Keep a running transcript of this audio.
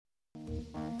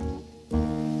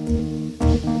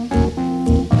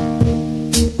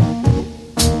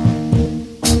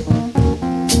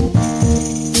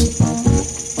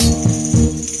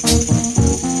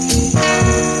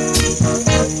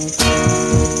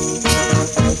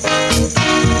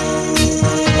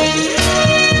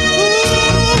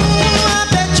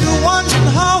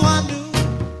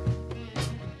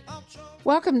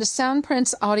Welcome to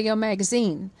Soundprints Audio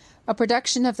Magazine, a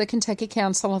production of the Kentucky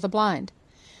Council of the Blind.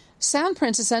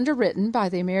 Soundprints is underwritten by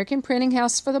the American Printing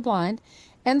House for the Blind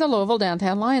and the Louisville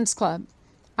Downtown Lions Club.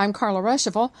 I'm Carla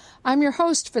Ruschival. I'm your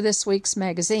host for this week's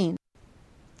magazine.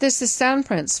 This is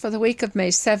Soundprints for the week of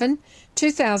May 7,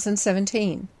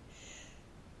 2017.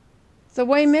 The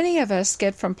way many of us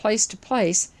get from place to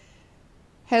place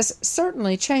has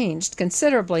certainly changed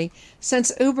considerably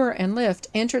since Uber and Lyft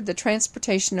entered the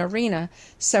transportation arena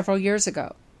several years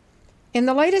ago. In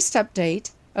the latest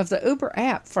update of the Uber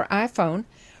app for iPhone,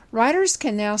 riders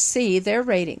can now see their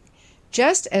rating,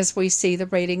 just as we see the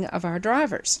rating of our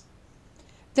drivers.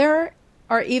 There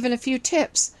are even a few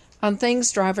tips on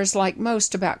things drivers like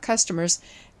most about customers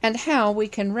and how we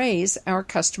can raise our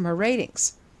customer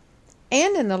ratings.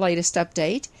 And in the latest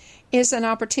update is an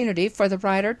opportunity for the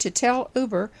rider to tell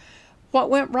Uber what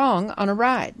went wrong on a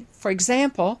ride. For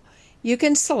example, you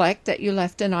can select that you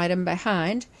left an item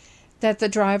behind, that the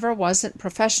driver wasn't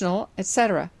professional,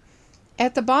 etc.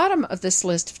 At the bottom of this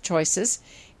list of choices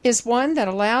is one that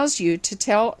allows you to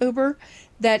tell Uber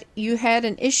that you had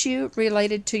an issue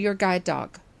related to your guide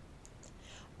dog.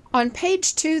 On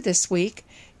page 2 this week,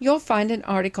 you'll find an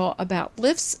article about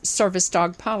Lyft's service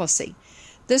dog policy.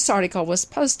 This article was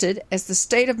posted as the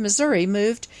state of Missouri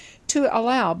moved to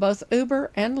allow both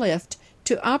Uber and Lyft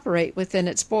to operate within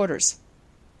its borders.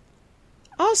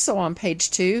 Also on page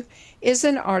 2 is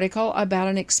an article about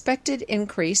an expected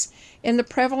increase in the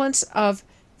prevalence of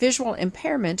visual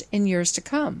impairment in years to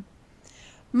come.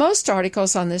 Most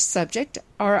articles on this subject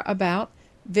are about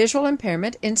visual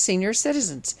impairment in senior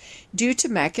citizens due to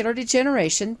macular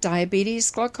degeneration, diabetes,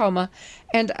 glaucoma,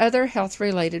 and other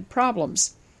health-related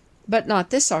problems. But not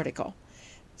this article.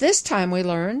 This time we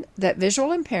learn that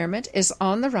visual impairment is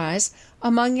on the rise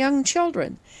among young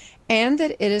children and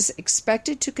that it is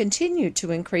expected to continue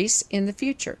to increase in the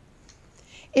future.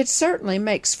 It certainly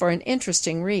makes for an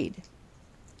interesting read.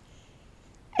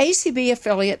 ACB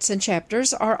affiliates and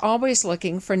chapters are always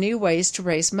looking for new ways to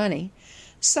raise money.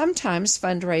 Sometimes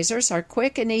fundraisers are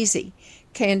quick and easy: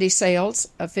 candy sales,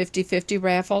 a 50-50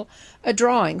 raffle, a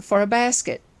drawing for a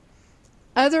basket.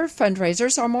 Other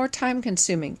fundraisers are more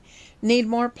time-consuming, need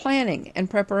more planning and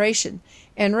preparation,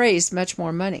 and raise much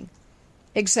more money.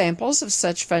 Examples of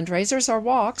such fundraisers are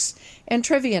walks and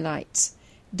trivia nights.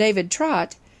 David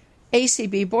Trott,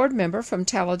 ACB board member from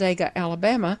Talladega,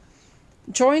 Alabama,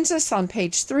 joins us on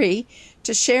page 3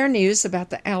 to share news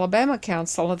about the Alabama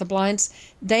Council of the Blind's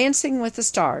Dancing with the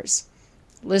Stars.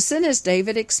 Listen as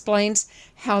David explains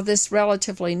how this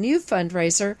relatively new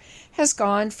fundraiser has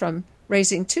gone from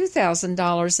raising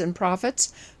 $2,000 in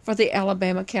profits for the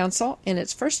Alabama Council in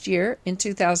its first year in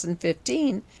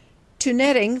 2015 to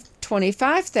netting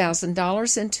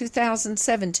 $25,000 in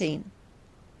 2017.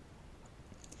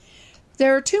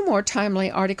 There are 2 more timely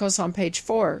articles on page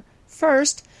 4.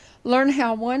 First, learn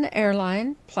how one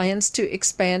airline plans to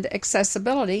expand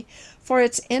accessibility for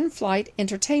its in-flight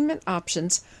entertainment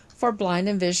options for blind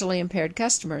and visually impaired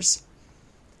customers.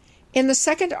 In the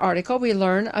second article, we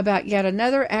learn about yet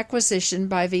another acquisition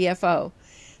by VFO,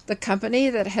 the company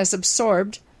that has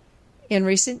absorbed, in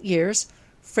recent years,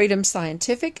 Freedom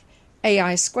Scientific,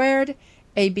 AI Squared,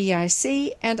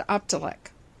 ABIC, and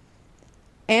Optelec.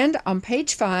 And on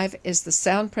page 5 is the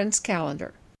Soundprints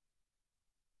calendar.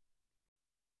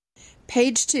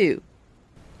 Page 2.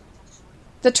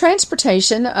 The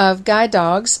transportation of guide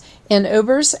dogs in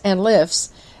Ubers and Lyfts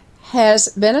has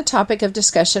been a topic of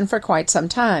discussion for quite some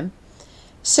time.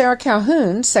 Sarah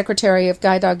Calhoun, Secretary of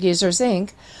Guide Dog Users,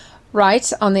 Inc.,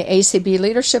 writes on the ACB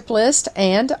leadership list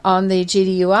and on the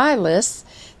GDUI lists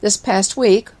this past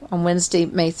week, on Wednesday,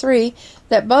 May 3,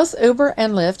 that both Uber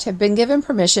and Lyft have been given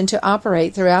permission to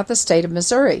operate throughout the state of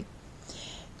Missouri.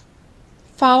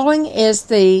 Following is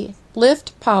the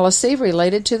Lyft policy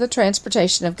related to the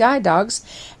transportation of guide dogs,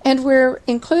 and we're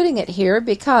including it here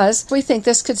because we think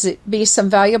this could be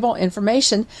some valuable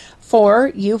information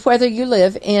for you whether you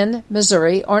live in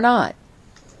Missouri or not.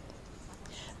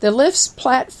 The Lyft's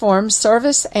platform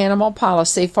service animal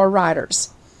policy for riders.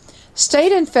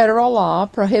 State and federal law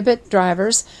prohibit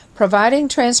drivers providing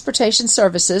transportation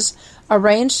services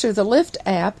arranged through the Lyft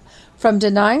app from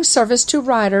denying service to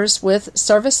riders with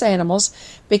service animals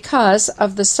because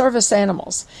of the service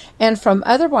animals, and from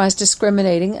otherwise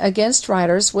discriminating against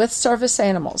riders with service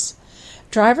animals.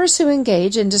 Drivers who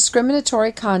engage in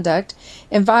discriminatory conduct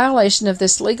in violation of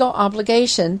this legal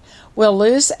obligation will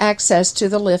lose access to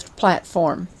the Lyft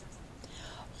platform.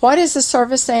 What is a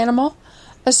service animal?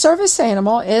 A service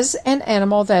animal is an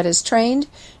animal that is trained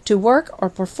to work or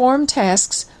perform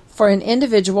tasks for an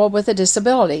individual with a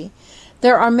disability.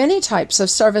 There are many types of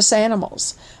service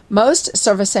animals. Most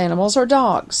service animals are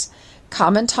dogs.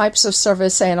 Common types of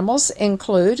service animals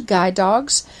include guide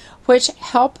dogs, which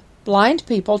help blind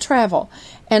people travel,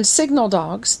 and signal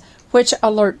dogs, which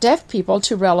alert deaf people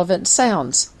to relevant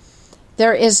sounds.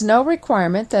 There is no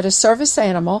requirement that a service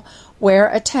animal wear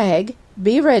a tag,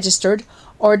 be registered,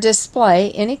 or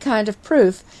display any kind of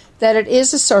proof that it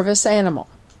is a service animal.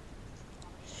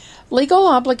 Legal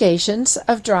obligations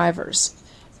of drivers.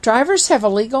 Drivers have a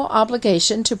legal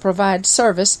obligation to provide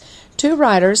service to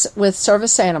riders with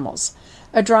service animals.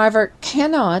 A driver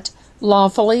cannot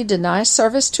lawfully deny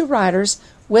service to riders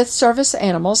with service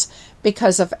animals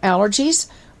because of allergies,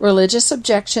 religious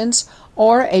objections,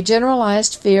 or a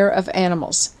generalized fear of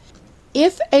animals.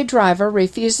 If a driver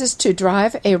refuses to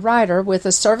drive a rider with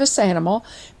a service animal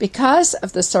because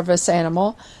of the service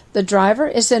animal, the driver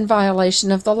is in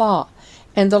violation of the law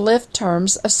and the Lyft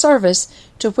terms of service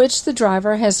to which the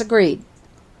driver has agreed.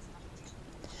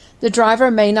 The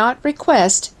driver may not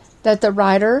request that the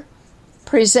rider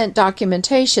present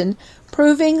documentation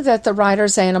proving that the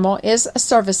rider's animal is a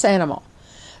service animal.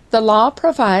 The law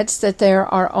provides that there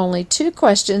are only two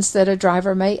questions that a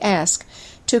driver may ask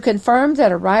to confirm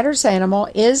that a rider's animal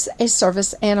is a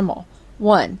service animal.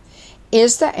 1.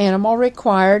 Is the animal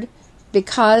required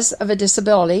because of a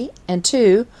disability? And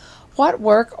 2. What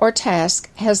work or task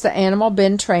has the animal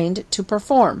been trained to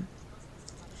perform?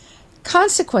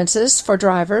 Consequences for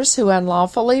drivers who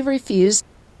unlawfully refuse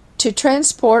to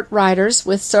transport riders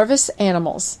with service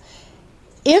animals.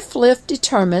 If Lyft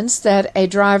determines that a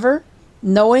driver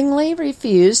knowingly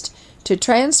refused to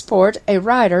transport a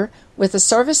rider with a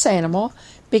service animal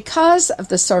because of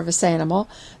the service animal,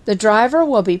 the driver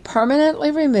will be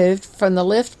permanently removed from the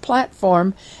Lyft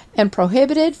platform and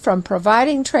prohibited from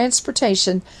providing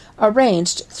transportation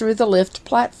arranged through the Lyft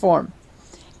platform.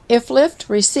 If Lyft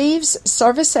receives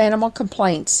service animal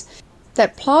complaints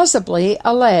that plausibly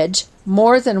allege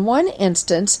more than one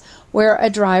instance where a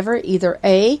driver either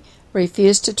A.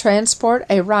 refused to transport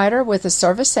a rider with a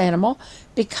service animal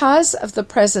because of the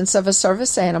presence of a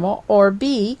service animal, or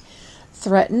B.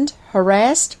 threatened,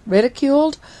 harassed,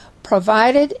 ridiculed,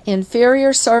 provided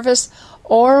inferior service,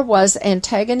 or was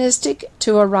antagonistic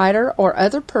to a rider or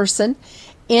other person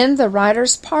in the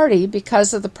rider's party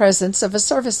because of the presence of a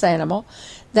service animal,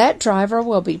 that driver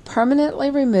will be permanently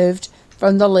removed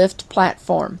from the Lyft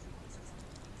platform.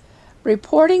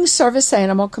 Reporting service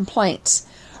animal complaints.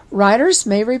 Riders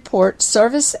may report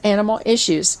service animal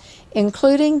issues,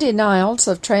 including denials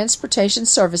of transportation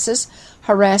services,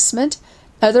 harassment,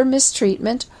 other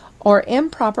mistreatment, or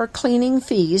improper cleaning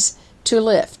fees to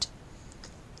Lyft.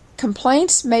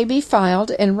 Complaints may be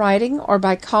filed in writing or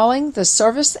by calling the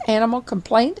Service Animal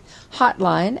Complaint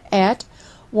Hotline at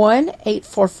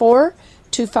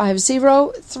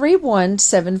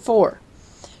 1-844-250-3174.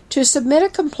 To submit a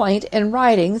complaint in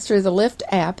writing through the Lyft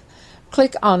app,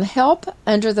 click on Help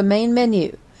under the main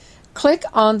menu. Click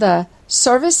on the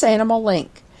Service Animal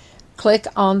link. Click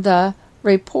on the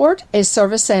Report a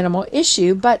Service Animal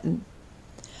Issue button.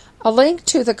 A link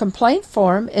to the complaint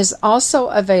form is also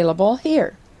available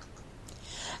here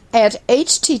at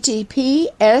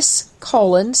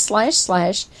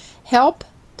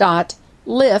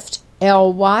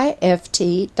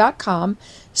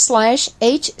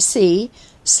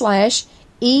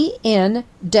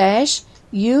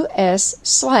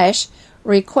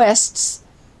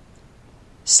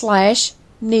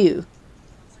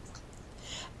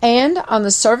and on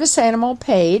the service animal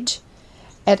page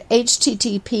at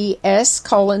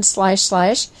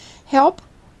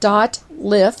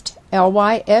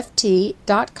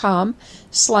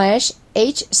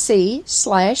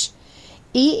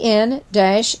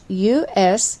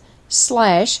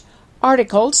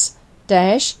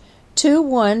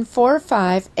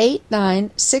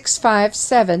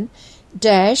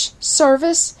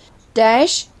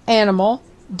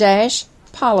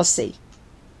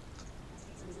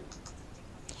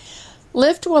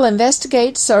Lyft will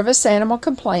investigate service animal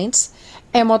complaints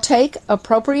and will take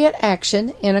appropriate action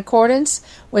in accordance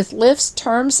with Lyft's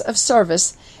terms of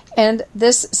service and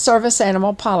this service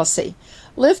animal policy.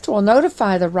 Lyft will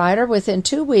notify the rider within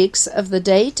 2 weeks of the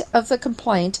date of the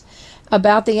complaint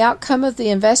about the outcome of the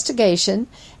investigation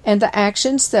and the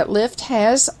actions that Lyft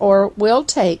has or will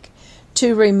take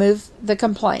to remove the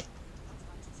complaint.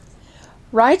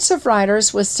 Rights of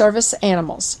riders with service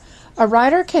animals. A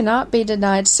rider cannot be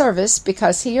denied service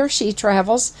because he or she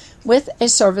travels with a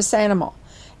service animal.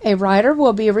 A rider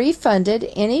will be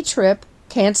refunded any trip,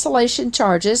 cancellation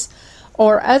charges,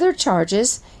 or other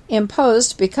charges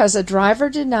imposed because a driver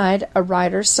denied a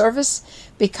rider service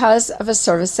because of a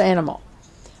service animal.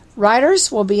 Riders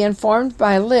will be informed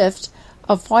by Lyft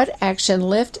of what action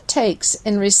Lyft takes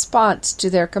in response to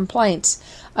their complaints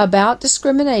about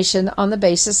discrimination on the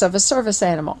basis of a service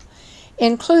animal,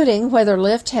 including whether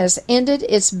Lyft has ended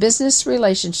its business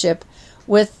relationship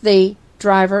with the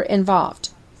driver involved.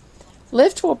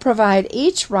 Lyft will provide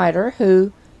each rider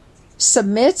who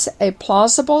submits a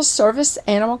plausible service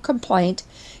animal complaint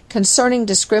concerning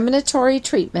discriminatory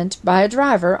treatment by a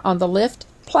driver on the Lyft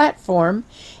platform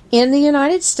in the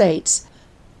United States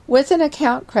with an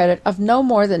account credit of no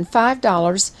more than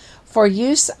 $5 for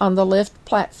use on the Lyft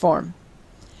platform.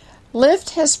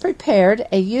 Lyft has prepared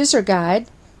a user guide,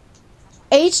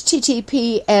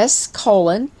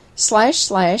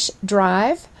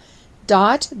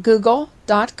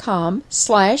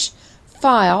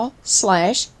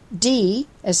 https://drive.google.com/file/d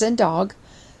as in dog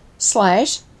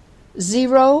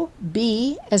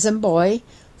 /0b as in boy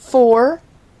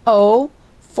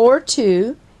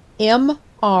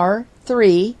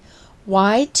 4042MR3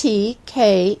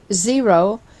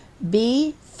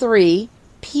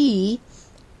 YTK0B3P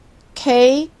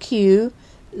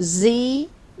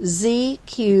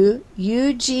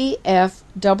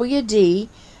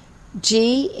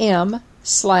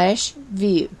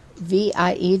KQZZQUGFWD/GM/view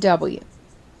VIEW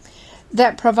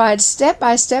that provides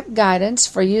step-by-step guidance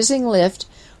for using Lyft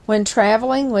when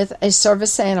traveling with a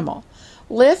service animal.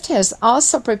 Lyft has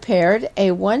also prepared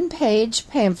a one-page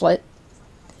pamphlet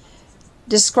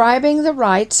describing the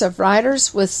rights of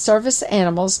riders with service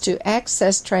animals to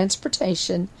access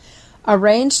transportation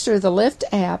arranged through the Lyft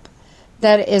app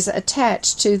that is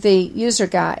attached to the user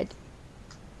guide.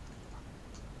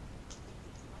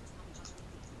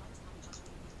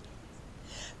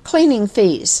 Cleaning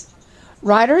fees.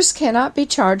 Riders cannot be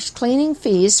charged cleaning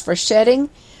fees for shedding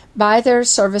by their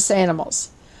service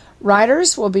animals.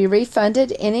 Riders will be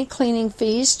refunded any cleaning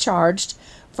fees charged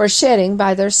for shedding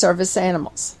by their service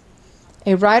animals.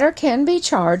 A rider can be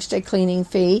charged a cleaning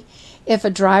fee if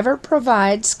a driver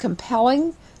provides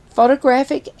compelling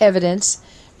photographic evidence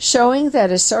showing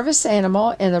that a service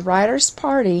animal in the rider's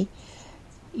party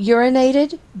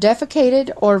urinated,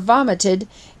 defecated, or vomited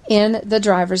in the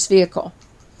driver's vehicle.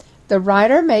 The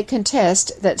rider may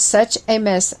contest that such a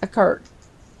mess occurred.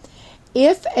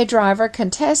 If a driver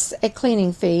contests a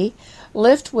cleaning fee,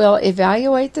 Lyft will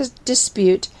evaluate the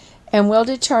dispute and will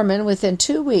determine within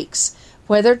 2 weeks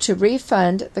whether to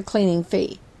refund the cleaning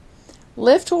fee.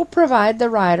 Lyft will provide the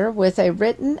rider with a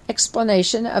written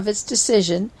explanation of its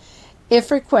decision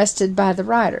if requested by the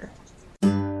rider.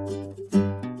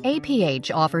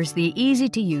 APH offers the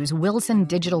easy-to-use Wilson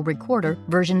Digital Recorder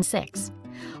version 6.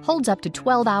 Holds up to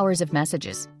 12 hours of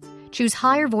messages. Choose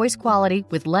higher voice quality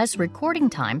with less recording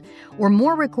time or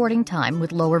more recording time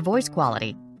with lower voice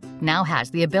quality. Now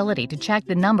has the ability to check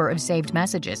the number of saved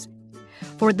messages.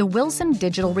 For the Wilson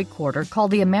Digital Recorder, call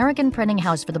the American Printing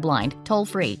House for the Blind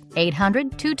toll-free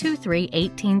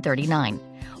 800-223-1839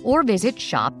 or visit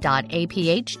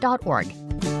shop.aph.org.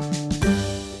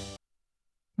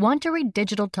 Want to read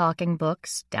digital talking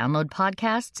books, download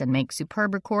podcasts, and make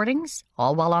superb recordings,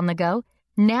 all while on the go?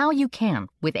 Now you can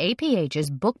with APH's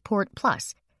Bookport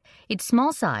Plus. Its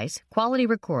small size, quality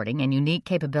recording, and unique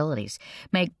capabilities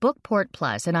make Bookport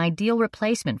Plus an ideal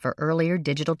replacement for earlier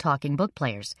digital talking book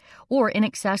players or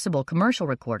inaccessible commercial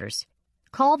recorders.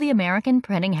 Call the American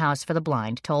Printing House for the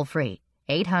Blind toll-free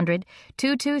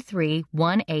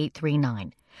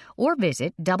 800-223-1839 or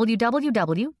visit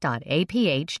www.aph.org.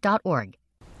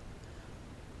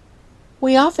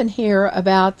 We often hear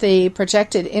about the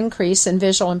projected increase in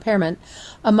visual impairment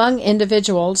among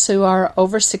individuals who are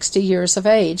over 60 years of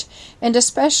age, and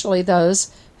especially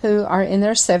those who are in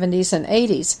their 70s and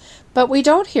 80s. But we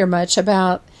don't hear much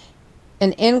about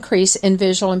an increase in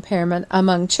visual impairment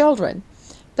among children.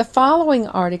 The following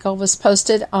article was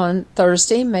posted on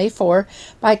Thursday, May 4,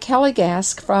 by Kelly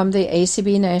Gask from the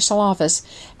ACB National Office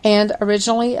and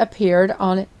originally appeared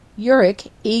on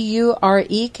EUREK,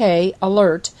 EUREK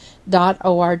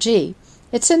alert.org.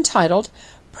 It's entitled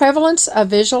Prevalence of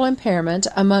Visual Impairment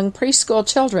Among Preschool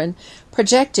Children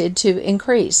Projected to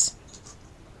Increase.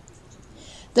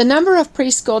 The number of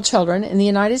preschool children in the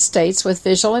United States with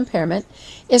visual impairment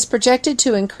is projected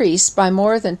to increase by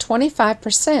more than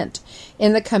 25%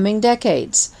 in the coming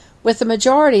decades, with the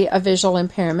majority of visual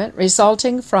impairment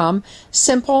resulting from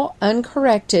simple,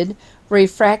 uncorrected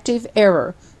refractive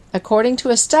error, according to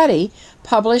a study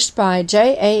published by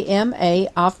JAMA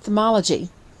Ophthalmology.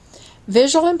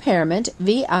 Visual impairment,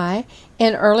 VI,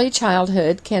 in early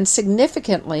childhood can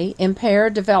significantly impair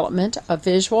development of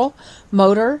visual,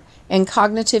 motor, and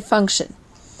cognitive function.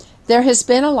 There has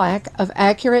been a lack of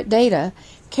accurate data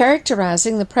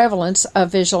characterizing the prevalence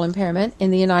of visual impairment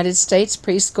in the United States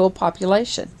preschool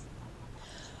population.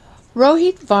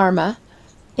 Rohit Varma,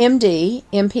 MD,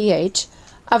 MPH,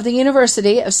 of the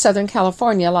University of Southern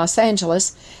California, Los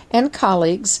Angeles, and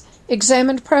colleagues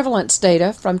examined prevalence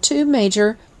data from two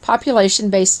major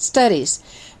population-based studies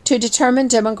to determine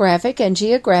demographic and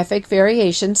geographic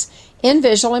variations in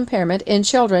visual impairment in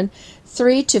children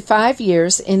 3 to 5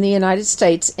 years in the United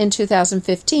States in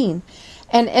 2015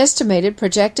 and estimated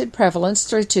projected prevalence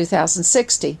through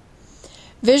 2060.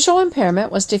 Visual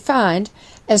impairment was defined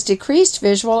as decreased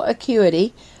visual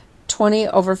acuity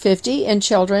 20/50 in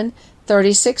children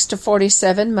 36 to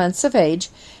 47 months of age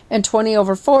and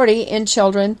 20/40 in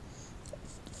children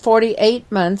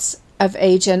 48 months of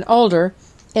age and older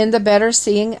in the better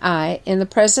seeing eye in the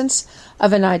presence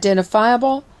of an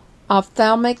identifiable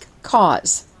ophthalmic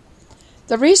cause.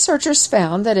 The researchers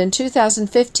found that in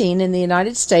 2015 in the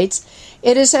United States,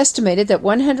 it is estimated that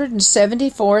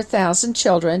 174,000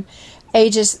 children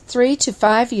ages 3 to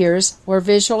 5 years were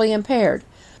visually impaired.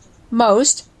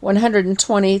 Most,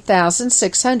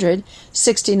 120,600,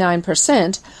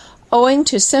 69%, owing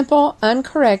to simple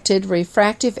uncorrected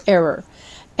refractive error,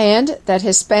 and that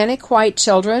Hispanic white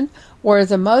children were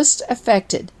the most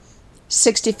affected,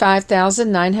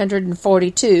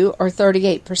 65,942, or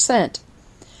 38%.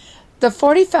 The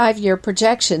 45-year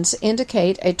projections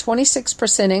indicate a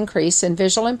 26% increase in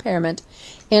visual impairment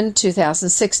in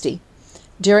 2060.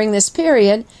 During this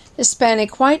period,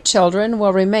 Hispanic white children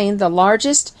will remain the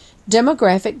largest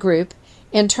demographic group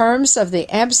in terms of the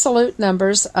absolute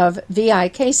numbers of VI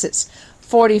cases,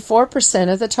 44%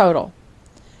 of the total.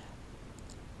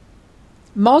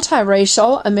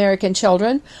 Multiracial American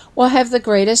children will have the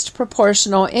greatest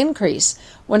proportional increase,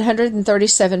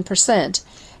 137%,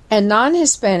 and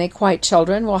non-Hispanic white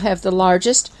children will have the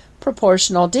largest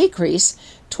proportional decrease,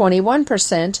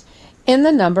 21%, in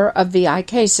the number of VI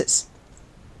cases.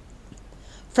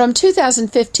 From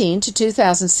 2015 to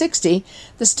 2060,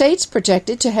 the states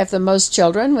projected to have the most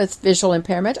children with visual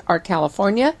impairment are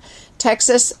California,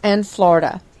 Texas, and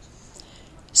Florida.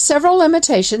 Several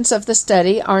limitations of the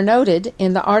study are noted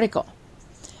in the article.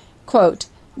 Quote,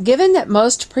 given that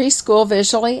most preschool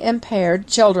visually impaired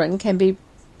children can be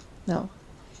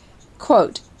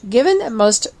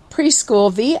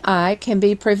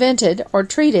prevented or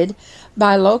treated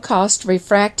by low-cost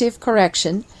refractive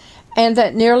correction, and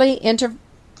that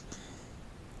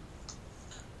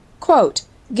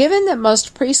given that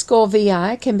most preschool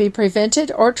VI can be prevented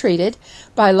or treated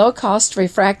by low-cost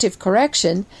refractive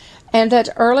correction, and that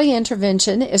early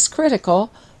intervention is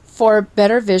critical for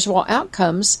better visual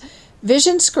outcomes,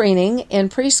 vision screening in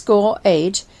preschool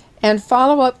age and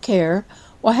follow-up care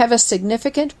will have a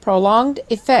significant prolonged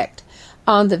effect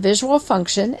on the visual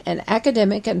function and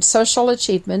academic and social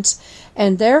achievements,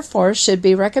 and therefore should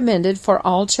be recommended for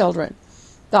all children,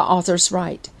 the authors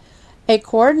write. A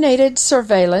coordinated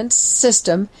surveillance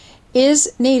system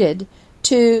is needed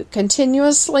to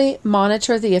continuously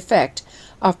monitor the effect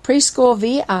of preschool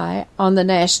VI on the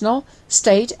national,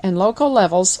 state, and local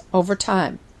levels over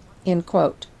time. End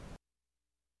quote.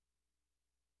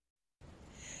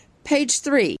 Page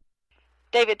 3.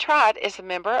 David Trott is a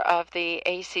member of the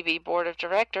ACB Board of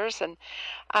Directors, and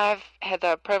I've had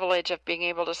the privilege of being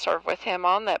able to serve with him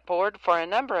on that board for a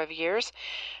number of years.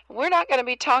 We're not going to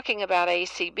be talking about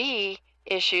ACB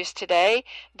issues today.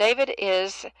 David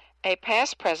is a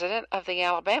past president of the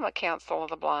Alabama Council of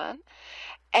the Blind,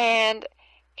 and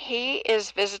he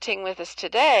is visiting with us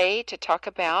today to talk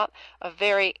about a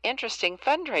very interesting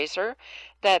fundraiser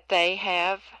that they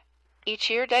have each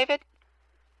year, David?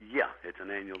 Yeah, it's an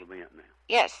annual event now.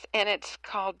 Yes, and it's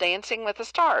called Dancing with the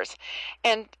Stars.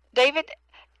 And David,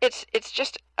 it's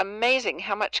just amazing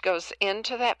how much goes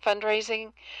into that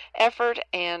fundraising effort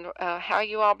and how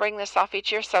you all bring this off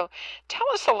each year. So tell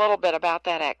us a little bit about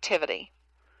that activity.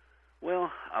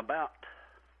 Well, about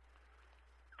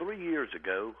 3 years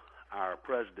ago, our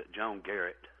president, John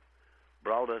Garrett,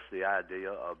 brought us the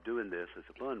idea of doing this as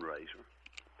a fundraiser.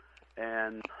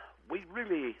 And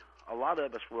a lot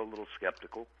of us were a little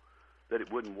skeptical that it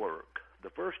wouldn't work. The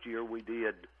first year we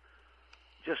did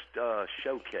just a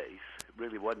showcase. It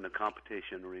really wasn't a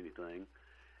competition or anything.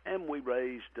 And we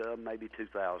raised maybe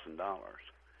 $2,000.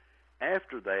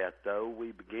 After that, though,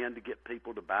 we began to get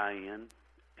people to buy in,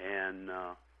 and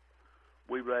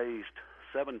we raised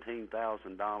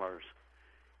 $17,000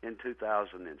 in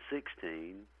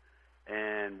 2016,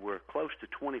 and we're close to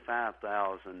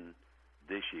 $25,000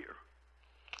 this year.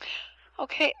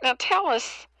 Okay, now tell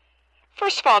us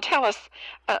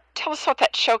what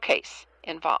that showcase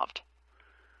involved.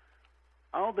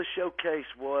 All the showcase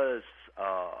was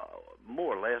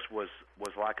more or less was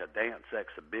like a dance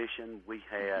exhibition. We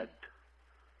had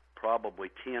probably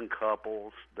 10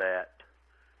 couples that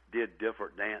did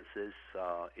different dances.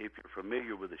 If you're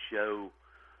familiar with the show,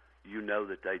 you know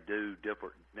that they do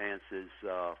different dances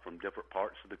from different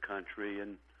parts of the country,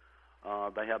 and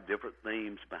they have different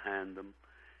themes behind them.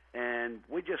 And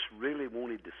we just really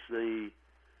wanted to see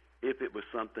if it was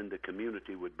something the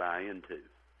community would buy into.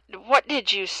 What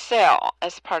did you sell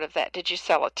as part of that? Did you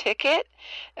sell a ticket?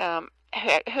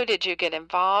 Who did you get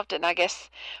involved? And I guess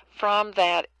from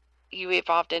that, you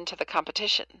evolved into the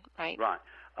competition, right? Right.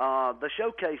 The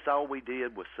showcase, all we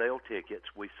did was sell tickets.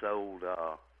 We sold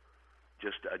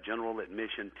just a general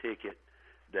admission ticket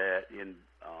that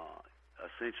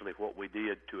essentially what we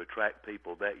did to attract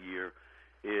people that year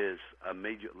is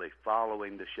immediately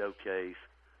following the showcase,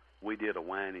 we did a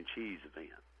wine and cheese event.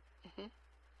 Mm-hmm.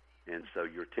 And so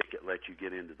your ticket lets you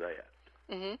get into that.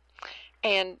 Mm-hmm.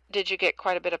 And did you get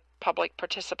quite a bit of public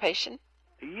participation?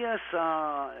 Yes,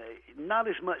 not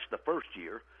as much the first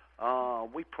year.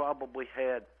 We probably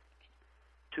had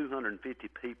 250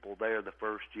 people there the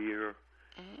first year,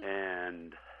 mm-hmm.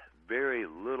 and very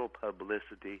little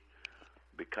publicity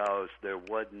because there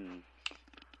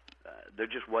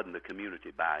just wasn't the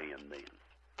community buy-in then.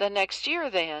 The next year,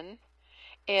 then,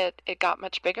 it got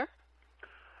much bigger?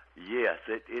 Yes,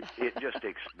 it just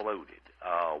exploded.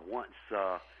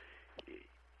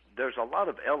 There's a lot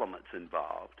of elements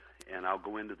involved, and I'll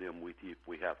go into them with you if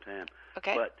we have time.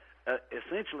 Okay. But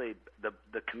essentially,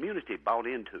 the community bought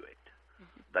into it.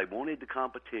 Mm-hmm. They wanted the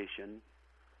competition.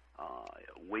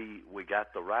 We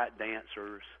got the right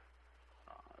dancers.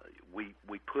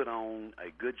 We put on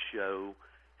a good show,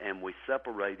 and we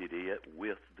separated it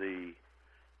with the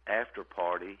after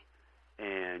party,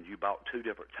 and you bought two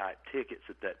different type tickets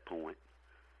at that point.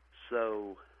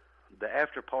 So the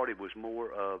after party was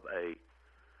more of a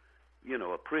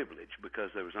privilege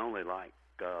because there was only like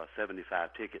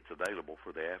 75 tickets available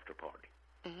for the after party.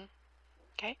 Mm-hmm.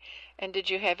 Okay. And did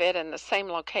you have it in the same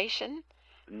location?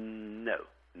 No.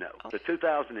 Okay. The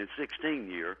 2016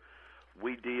 year,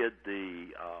 we did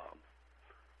the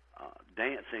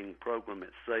dancing program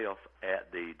itself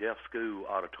at the Deaf School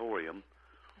Auditorium,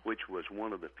 which was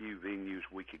one of the few venues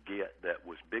we could get that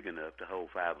was big enough to hold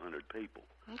 500 people.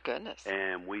 Oh, goodness.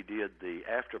 And we did the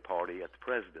after party at the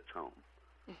President's Home.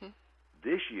 Mm-hmm.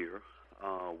 This year,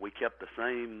 we kept the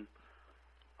same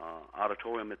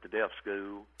auditorium at the Deaf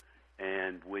School,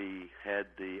 and we had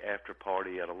the after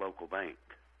party at a local bank.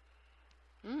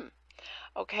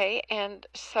 Okay, and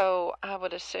so I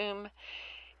would assume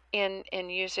in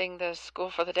using the School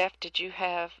for the Deaf, did you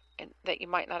have that you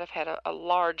might not have had a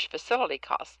large facility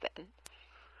cost then?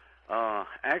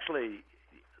 Actually,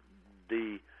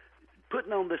 the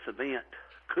putting on this event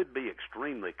could be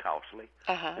extremely costly,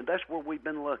 and that's where we've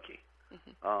been lucky.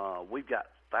 Mm-hmm. We've got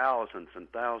thousands and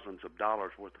thousands of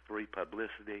dollars worth of free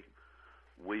publicity.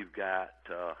 We've got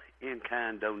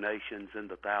in-kind donations in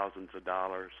the thousands of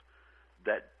dollars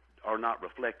that are not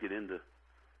reflected in the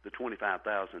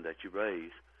 $25,000 that you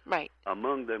raise. Right.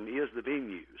 Among them is the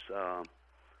venues.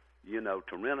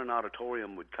 To rent an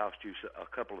auditorium would cost you a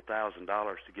couple of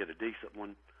 $1,000s to get a decent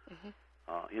one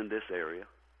mm-hmm. In this area.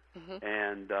 Mm-hmm.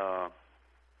 And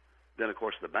then, of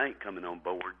course, the bank coming on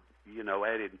board,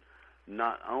 added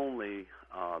not only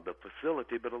the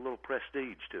facility but a little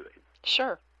prestige to it.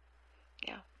 Sure.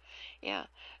 Yeah.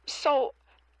 So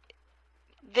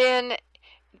then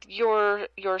your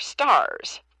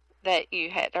stars that you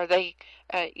had, are they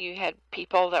you had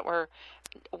people that were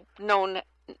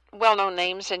well-known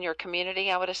names in your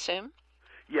community, I would assume?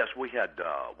 Yes, we had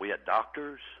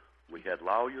doctors, we had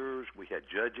lawyers, we had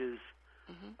judges.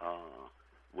 Mm-hmm.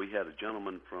 We had a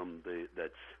gentleman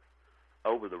that's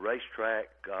over the racetrack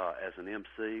as an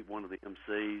MC, one of the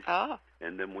MCs. Oh.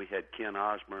 And then we had Ken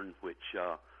Osborne, which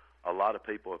a lot of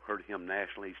people have heard of him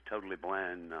nationally. He's totally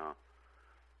blind.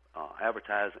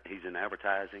 Advertising. He's in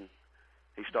advertising.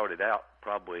 He started out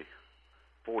probably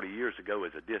 40 years ago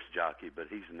as a disc jockey, but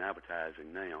he's in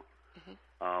advertising now.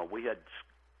 Mm-hmm. We had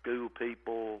school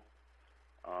people.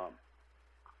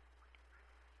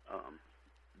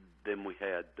 Then we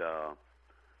had,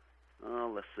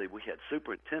 we had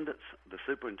superintendents, the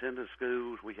superintendent of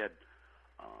schools. We had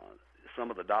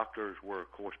some of the doctors were,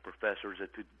 of course, professors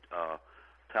at the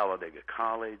Talladega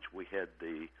College. We had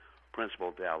the principal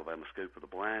of the Alabama School for the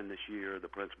Blind this year, the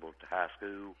principal of the high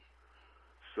school.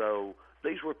 So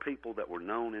these were people that were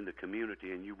known in the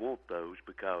community, and you want those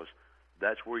because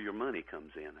that's where your money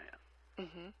comes in at.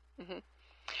 Mm-hmm. Mm-hmm.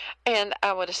 And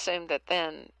I would assume that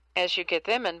then, as you get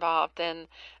them involved, then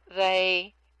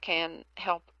they can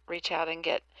help reach out and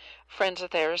get friends of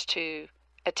theirs to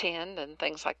attend and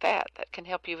things like that can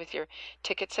help you with your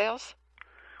ticket sales?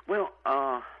 Well,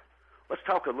 let's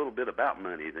talk a little bit about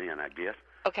money then, I guess.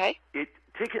 Okay.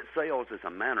 Ticket sales is a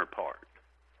minor part.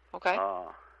 Okay.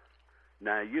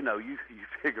 Now, you know, you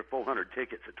figure 400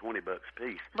 tickets at $20 a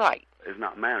piece Right. is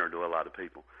not minor to a lot of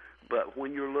people. But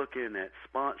when you're looking at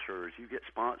sponsors, you get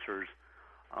sponsors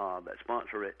that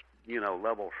sponsor at, you know,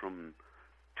 levels from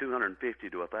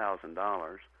 $250 to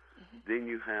 $1,000. Then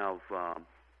you have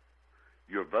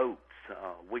your votes.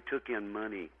 We took in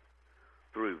money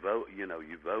through vote. You know,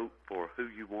 you vote for who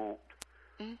you want.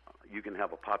 You can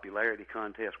have a popularity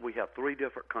contest. We have 3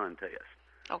 different contests.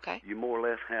 Okay. You more or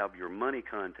less have your money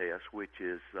contest, which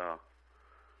is,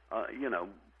 you know,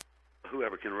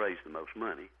 whoever can raise the most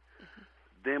money.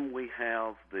 Then we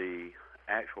have the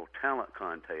actual talent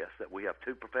contest that we have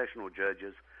 2 professional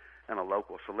judges and a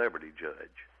local celebrity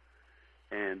judge.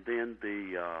 And then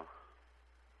the,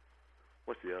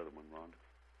 what's the other one, Rhonda?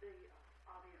 The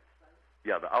audience vote.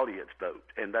 Yeah, the audience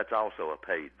vote, and that's also a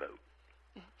paid vote.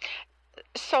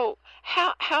 So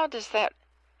how does that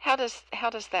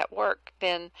work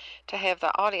then to have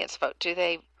the audience vote? Do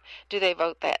they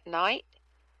vote that night?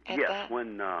 Yes,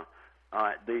 when the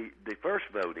first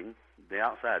voting, the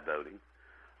outside voting,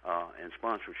 and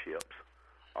sponsorships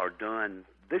are done.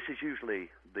 This is usually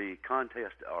the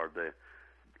contest, or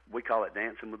we call it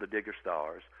Dancing with the Digger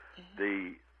Stars.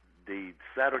 The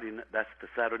Saturday, that's the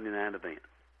Saturday night event.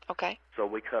 Okay. So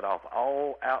we cut off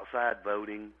all outside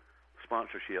voting,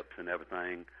 sponsorships, and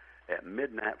everything at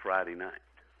midnight Friday night.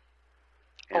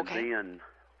 And then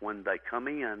when they come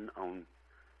in on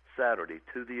Saturday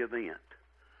to the event,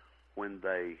 when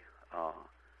they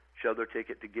show their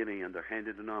ticket to get in, they're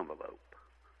handed an envelope.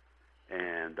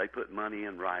 And they put money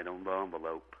in right on the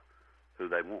envelope who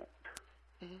they want.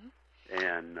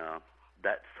 And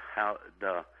that's how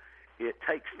it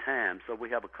takes time. So we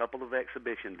have a couple of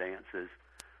exhibition dances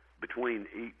between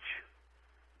each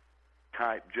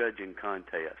type judging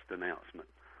contest announcement.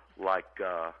 Like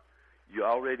you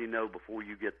already know before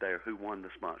you get there who won the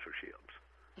sponsorships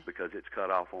because it's cut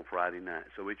off on Friday night.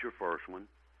 So it's your first one.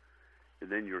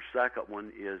 And then your second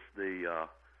one is the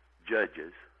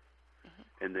judges.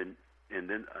 And then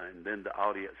the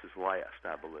audience is last,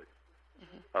 I believe.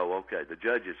 Oh, okay. The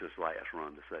judges is last,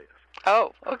 Rhonda says.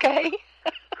 Oh, okay.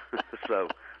 So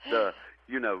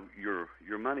you know, your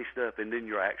money stuff, and then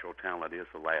your actual talent is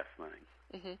the last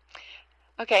thing.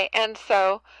 Okay, and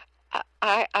so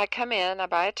I come in, I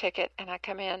buy a ticket, and I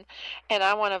come in, and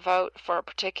I want to vote for a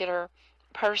particular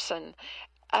person.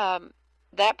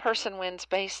 That person wins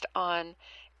based on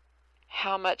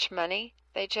how much money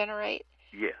they generate?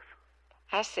 Yes.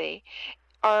 I see.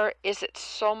 Or is it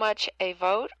so much a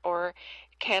vote, or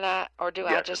do I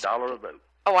just... $1 a vote.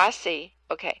 Oh, I see.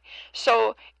 Okay.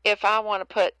 So if I want to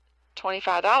put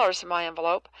 $25 in my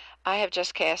envelope, I have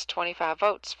just cast 25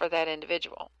 votes for that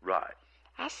individual. Right.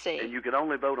 I see. And you can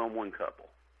only vote on one couple.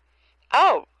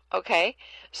 Oh, okay.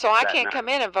 So I That can't night. come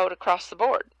in and vote across the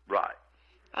board. Right.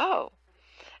 Oh,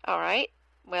 all right.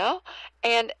 Well,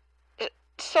 and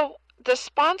so the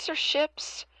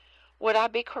sponsorships, would I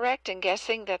be correct in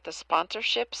guessing that the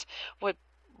sponsorships would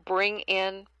bring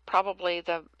in probably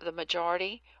the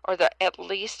majority, or at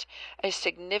least a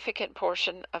significant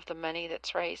portion of the money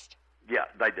that's raised? Yeah,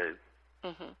 they do.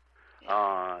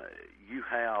 You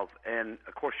have, and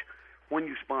of course, when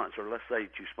you sponsor, let's say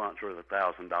that you sponsor at the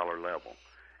 $1,000 level,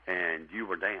 and you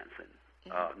were dancing.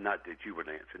 Not that you were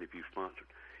dancing, if you sponsored.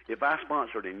 If I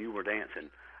sponsored and you were dancing,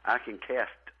 I can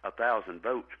cast 1,000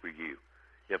 votes for you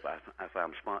if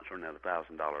I'm sponsoring at a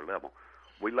 $1,000 level.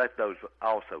 We let those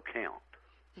also count.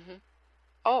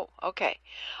 Oh, okay.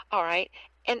 All right.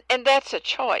 And that's a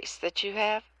choice that you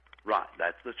have? Right.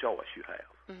 That's the choice you have.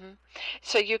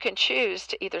 So you can choose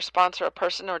to either sponsor a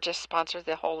person or just sponsor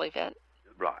the whole event?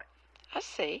 Right. I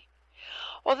see.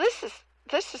 Well, this is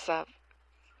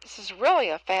really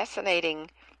a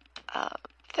fascinating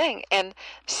thing, and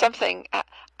something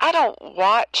I don't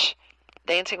watch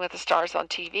Dancing with the Stars on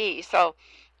TV, so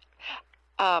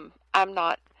I'm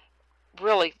not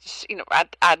really,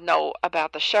 I know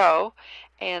about the show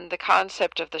and the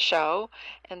concept of the show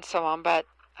and so on, but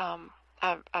I'm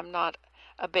not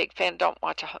a big fan. Don't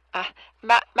watch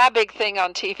my big thing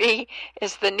on TV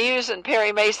is the news and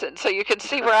Perry Mason, so you can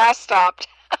see where I stopped.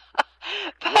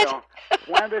 Well,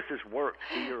 why this has worked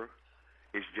here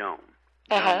is Joan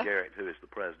Garrett, who is the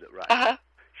president right now.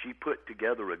 She put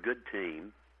together a good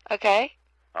team. Okay.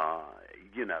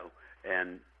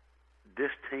 And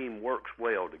this team works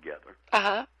well together.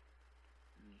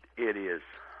 It is,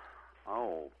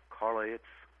 Carla, it's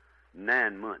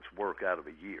 9 months work out of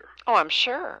a year. Oh, I'm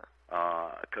sure.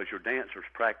 Because your dancers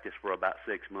practice for about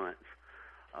 6 months.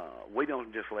 We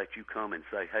don't just let you come and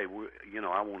say, hey,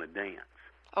 I want to dance.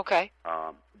 Okay.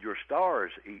 Your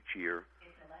stars each year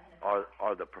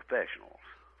are the professionals.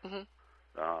 Mhm.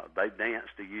 They've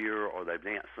danced a year or they've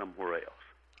danced somewhere else.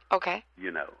 Okay.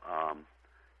 You know,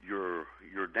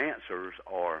 your dancers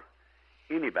are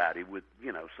anybody with,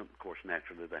 you know, some, of course,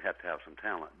 naturally they have to have some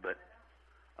talent, but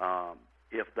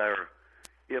if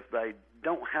they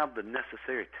don't have the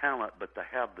necessary talent, but they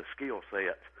have the skill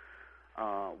sets,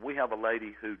 we have a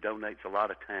lady who donates a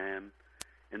lot of time,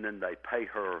 and then they pay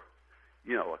her,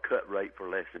 you know, a cut rate for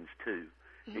lessons too,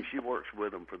 and she works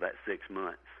with them for that 6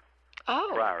 months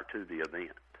Oh. prior to the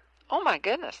event. Oh my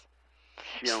goodness.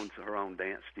 She owns her own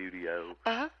dance studio,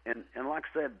 Uh-huh. and like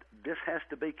I said, this has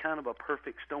to be kind of a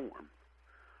perfect storm,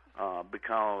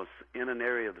 because in an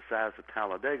area the size of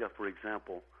Talladega, for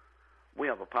example, we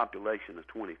have a population of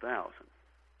 20,000,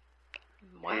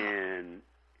 Wow. and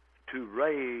to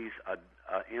raise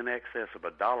in excess of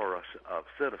 $1 a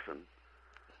citizen,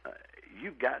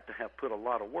 you've got to have put a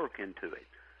lot of work into it.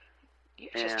 You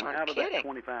just And aren't out of kidding. that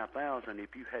 25,000,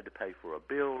 if you had to pay for a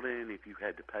building, if you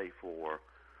had to pay for,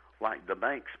 like the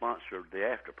bank sponsored the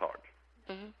after party,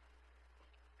 Mhm.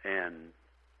 and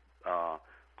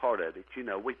part of it, you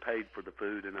know, we paid for the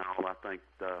food and all. I think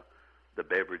the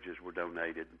beverages were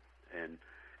donated, and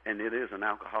it is an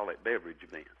alcoholic beverage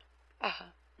event, Uh-huh.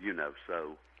 you know,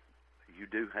 so you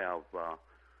do have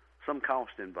some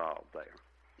cost involved there.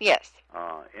 Yes.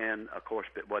 And of course,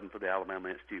 if it wasn't for the Alabama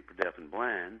Institute for Deaf and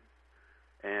Blind,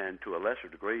 and to a lesser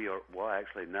degree, or well,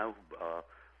 actually no,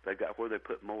 they got where they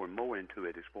put more and more into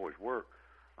it as far as work.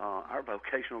 Our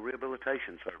vocational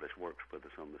rehabilitation service works with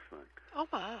us on this thing. Oh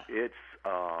my.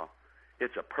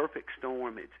 It's a perfect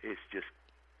storm. It's just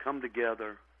come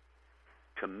together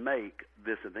to make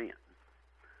this event.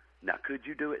 Now, could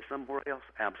you do it somewhere else?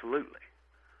 Absolutely.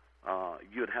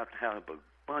 You'd have to have a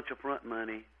bunch of front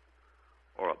money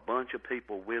or a bunch of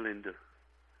people willing to,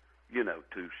 you know,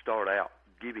 to start out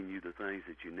giving you the things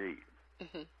that you need.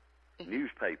 Mm-hmm.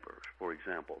 Newspapers, for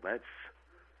example,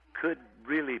 could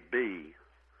really be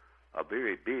a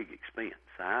very big expense.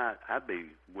 I'd be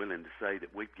willing to say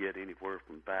that we'd get anywhere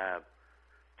from $5,000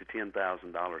 to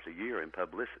 $10,000 a year in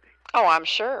publicity. Oh, I'm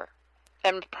sure.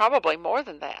 And probably more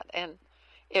than that. And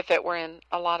if it were in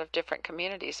a lot of different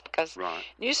communities, because Right.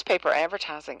 newspaper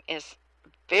advertising is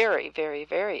very, very,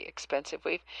 very expensive.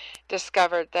 We've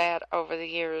discovered that over the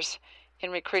years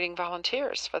in recruiting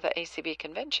volunteers for the ACB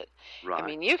convention. Right. I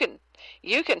mean, you can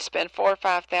spend $4,000 or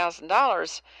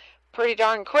 $5,000 pretty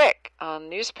darn quick on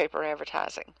newspaper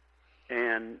advertising.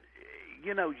 And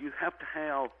you know, you have to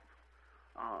have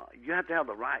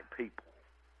the right people,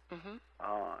 Mm-hmm.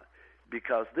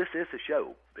 because this is a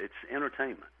show. It's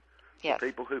entertainment. Yes. The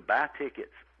people who buy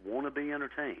tickets want to be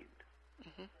entertained,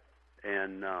 Mm-hmm.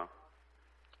 and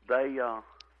they,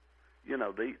 you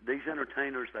know, these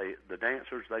entertainers, the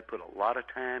dancers, they put a lot of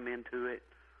time into it.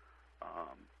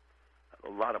 A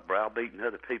lot of browbeating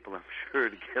other people, I'm sure,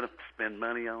 to get them to spend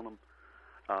money on them.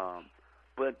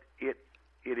 But it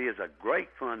is a great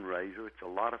fundraiser. It's a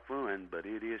lot of fun, but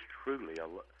it is truly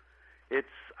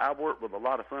I've worked with a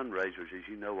lot of fundraisers, as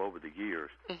you know, over the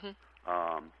years.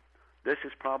 Mm-hmm. This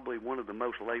is probably one of the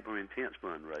most labor-intense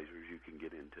fundraisers you can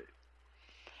get into.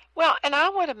 Well, and I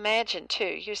would imagine too,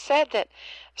 you said that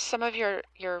some of your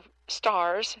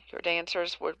stars, your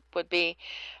dancers, would be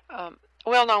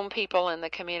well-known people in the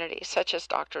community, such as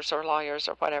doctors or lawyers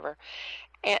or whatever,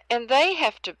 and they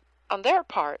have to, on their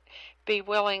part, be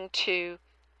willing to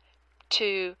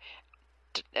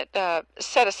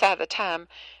set aside the time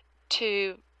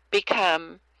to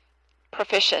become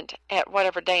proficient at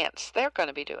whatever dance they're going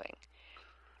to be doing.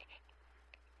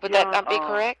 Would that not be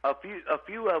correct? A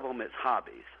few of them, it's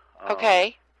hobbies.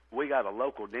 Okay. We got a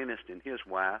local dentist and his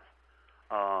wife.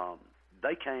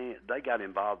 They got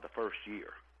involved the first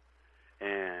year,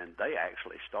 and they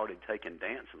actually started taking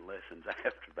dancing lessons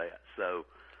after that. So,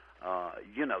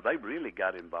 you know, they really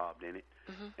got involved in it,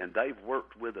 Mm-hmm. and they've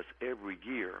worked with us every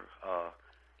year.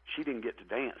 She didn't get to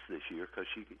dance this year because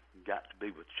she got to be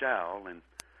with child, and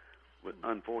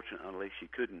unfortunately she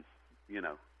couldn't, you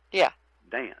know, Yeah.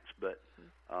 dance. But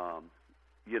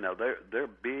you know, they're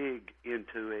big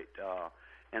into it,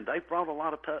 and they brought a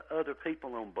lot of other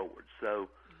people on board. So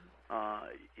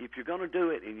if you're going to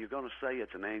do it and you're going to say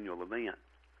it's an annual event,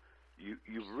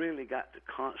 you've really got to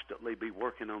constantly be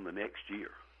working on the next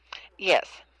year. Yes.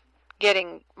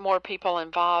 Getting more people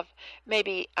involved.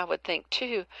 Maybe, I would think,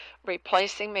 too,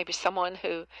 replacing maybe someone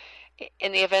who,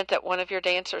 in the event that one of your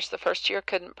dancers the first year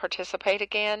couldn't participate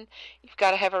again, you've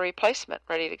got to have a replacement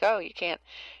ready to go. You can't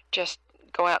just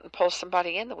go out and pull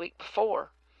somebody in the week before.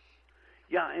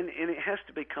 Yeah, and it has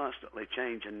to be constantly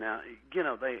changing. Now, you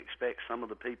know, they expect some of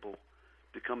the people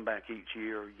to come back each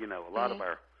year. You know, a lot of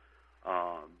our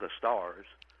the stars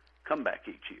come back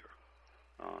each year.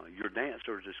 Your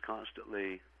dancers is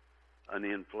constantly an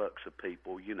influx of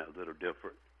people, you know, that are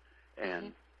different,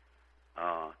 and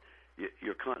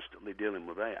you're constantly dealing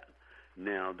with that.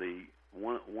 Now,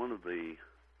 one of the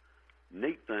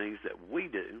neat things that we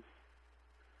do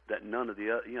that none of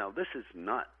the other, you know, this is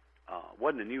not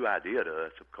wasn't a new idea to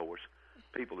us. Of course,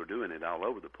 people are doing it all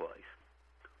over the place.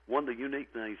 One of the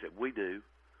unique things that we do,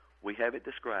 we have it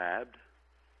described,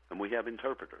 and we have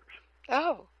interpreters.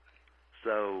 Oh.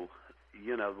 So,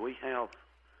 you know, we have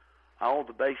all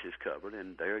the bases covered,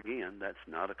 and there again, that's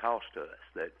not a cost to us.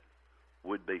 That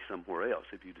would be somewhere else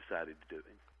if you decided to do it.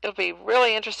 It'll be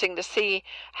really interesting to see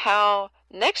how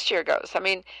next year goes. I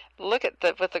mean, look at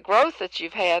with the growth that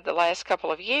you've had the last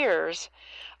couple of years.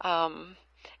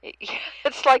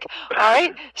 It's like, all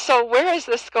right, so where are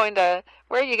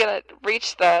you going to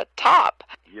reach the top?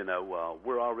 You know,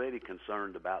 we're already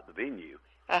concerned about the venue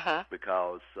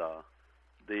because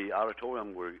the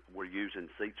auditorium we're using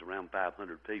seats around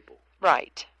 500 people.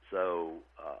 Right. So,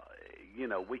 you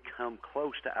know, we come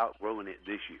close to outgrowing it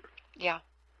this year. Yeah.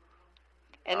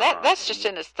 And that's just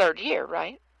in its third year,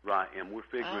 right? Right, and we're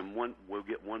figuring we'll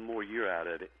get one more year out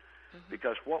of it,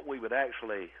 because what we would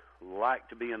actually like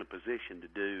to be in a position to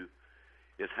do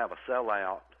is have a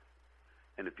sellout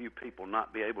and a few people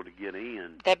not be able to get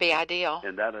in. That'd be ideal.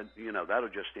 And that'll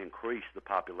just increase the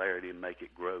popularity and make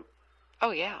it grow.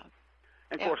 Oh, yeah.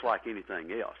 And of course, like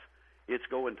anything else, it's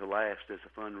going to last as a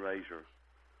fundraiser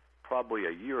probably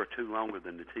a year or two longer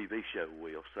than the TV show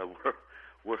will. So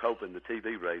we're hoping the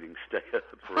TV ratings stay up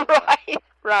for a while.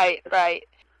 Right.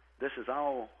 This is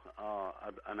all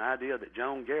an idea that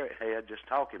Joan Garrett had just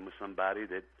talking with somebody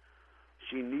that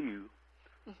she knew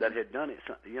that had done it.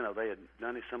 You know, they had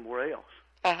done it somewhere else.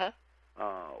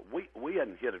 We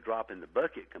hadn't hit a drop in the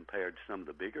bucket compared to some of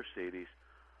the bigger cities.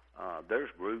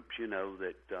 There's groups, you know,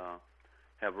 that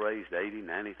have raised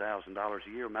 $80,000-$90,000 a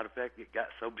year. Matter of fact, it got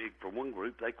so big for one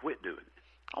group they quit doing it.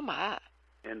 Oh my!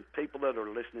 And people that are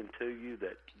listening to you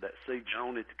that see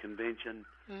Joan at the convention,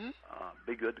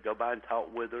 be good to go by and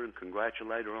talk with her and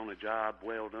congratulate her on a job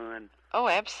well done. Oh,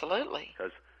 absolutely.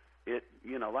 Because it,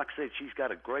 you know, like I said, she's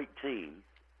got a great team,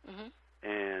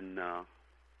 and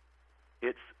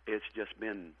it's just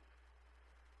been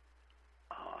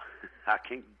I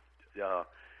can't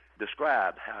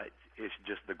describe how it's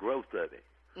just the growth of it.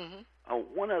 Oh,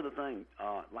 one other thing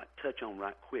I'd like to touch on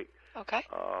right quick. Okay.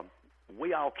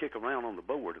 We all kick around on the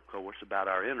board, of course, about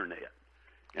our internet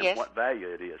and what value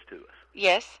it is to us.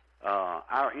 Yes.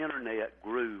 Our internet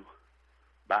grew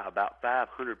by about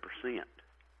 500%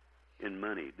 in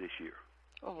money this year.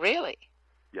 Oh, really?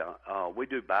 Yeah. We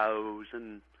do bios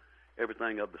and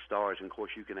everything of the stars, and of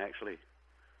course, you can actually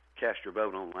cast your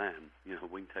vote online. You know,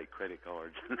 we can take credit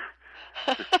cards and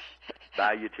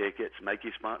buy you tickets, make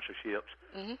you sponsorships,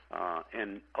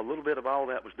 and a little bit of all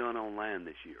that was done online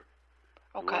this year.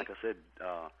 Okay. Like I said,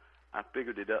 I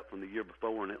figured it up from the year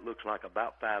before, and it looks like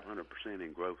about 500%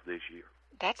 in growth this year.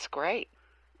 That's great.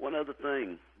 One other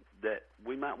thing that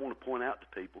we might want to point out to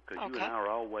people, because you and I are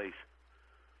always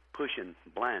pushing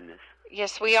blindness.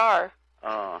 Yes, we are.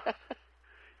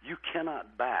 You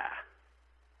cannot buy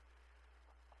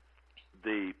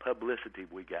the publicity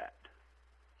we got.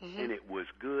 And it was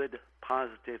good,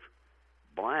 positive,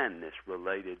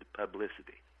 blindness-related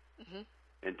publicity.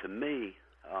 And to me,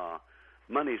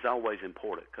 money is always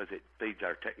important because it feeds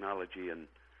our technology and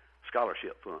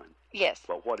scholarship fund. Yes.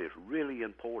 But what is really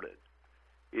important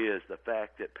is the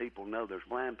fact that people know there's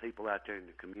blind people out there in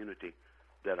the community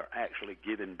that are actually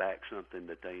giving back something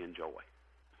that they enjoy.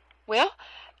 Well,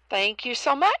 thank you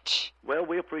so much. Well,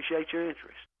 we appreciate your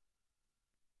interest.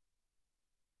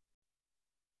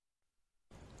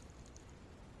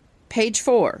 Page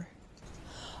 4.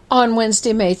 On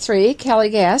Wednesday, May 3,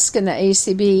 Kelly Gask in the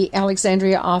ACB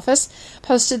Alexandria office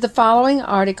posted the following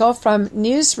article from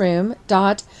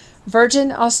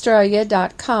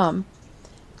newsroom.virginaustralia.com.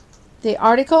 The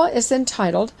article is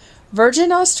entitled,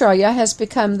 Virgin Australia has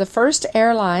become the first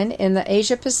airline in the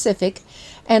Asia Pacific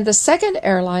and the second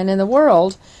airline in the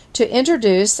world to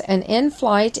introduce an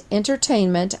in-flight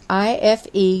entertainment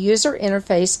IFE user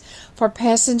interface for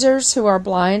passengers who are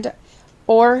blind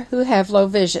or who have low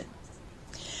vision.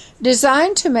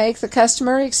 Designed to make the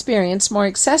customer experience more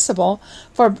accessible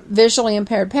for visually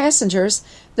impaired passengers,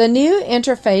 the new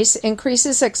interface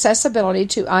increases accessibility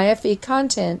to IFE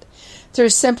content through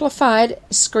simplified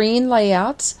screen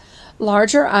layouts,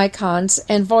 larger icons,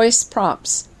 and voice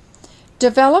prompts.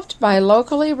 Developed by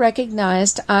locally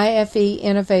recognized IFE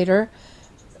innovator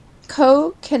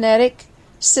Co-Kinetic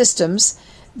Systems,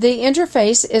 The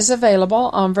interface is available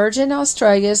on Virgin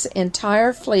Australia's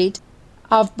entire fleet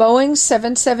of Boeing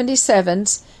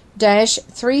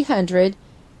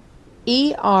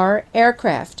 777-300ER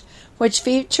aircraft, which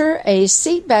feature a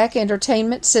seat-back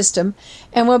entertainment system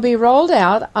and will be rolled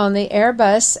out on the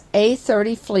Airbus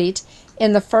A330 fleet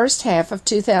in the first half of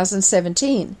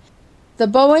 2017. The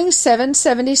Boeing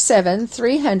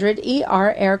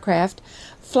 777-300ER aircraft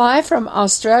fly from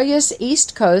Australia's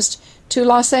east coast to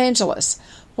Los Angeles,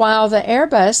 while the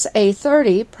Airbus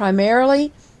A330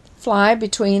 primarily fly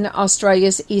between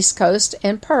Australia's east coast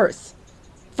and Perth.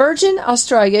 Virgin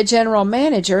Australia General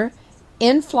Manager,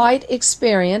 In-Flight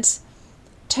Experience,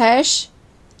 Tash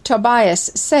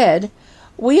Tobias said,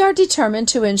 "We are determined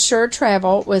to ensure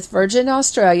travel with Virgin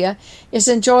Australia is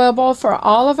enjoyable for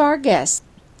all of our guests,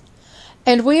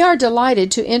 and we are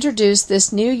delighted to introduce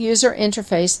this new user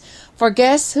interface for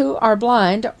guests who are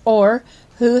blind or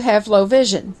who have low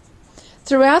vision."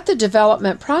 Throughout the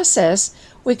development process,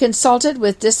 we consulted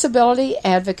with disability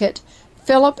advocate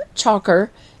Philip Chalker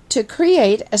to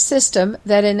create a system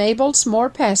that enables more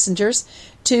passengers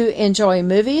to enjoy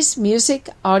movies, music,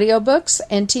 audiobooks,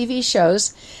 and TV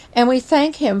shows, and we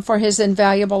thank him for his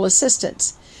invaluable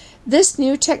assistance. This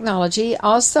new technology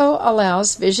also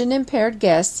allows vision-impaired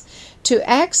guests to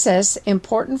access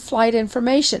important flight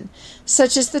information,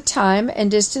 such as the time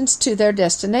and distance to their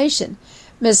destination,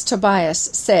 Ms. Tobias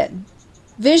said.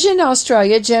 Vision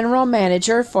Australia General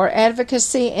Manager for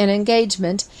Advocacy and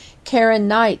Engagement, Karen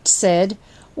Knight, said,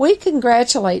 "We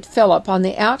congratulate Philip on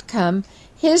the outcome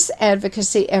his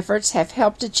advocacy efforts have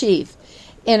helped achieve.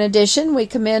 In addition, we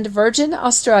commend Virgin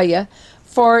Australia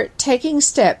for taking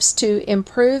steps to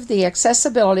improve the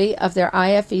accessibility of their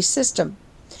IFE system.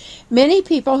 Many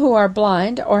people who are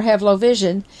blind or have low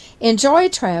vision enjoy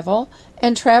travel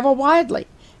and travel widely,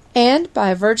 and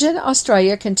by Virgin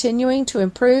Australia continuing to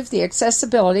improve the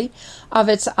accessibility of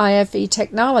its IFE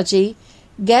technology,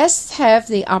 guests have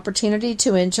the opportunity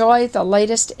to enjoy the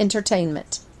latest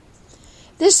entertainment."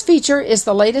 This feature is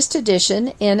the latest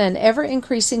addition in an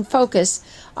ever-increasing focus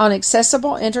on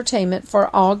accessible entertainment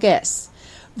for all guests.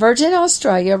 Virgin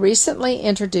Australia recently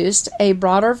introduced a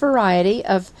broader variety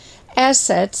of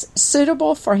assets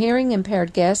suitable for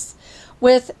hearing-impaired guests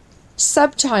with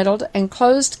subtitled and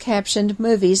closed-captioned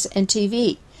movies and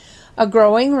TV, a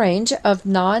growing range of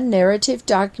non-narrative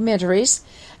documentaries,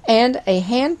 and a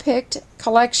hand-picked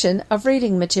collection of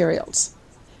reading materials.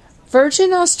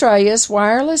 Virgin Australia's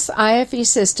wireless IFE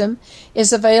system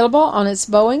is available on its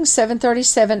Boeing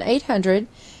 737-800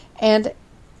 and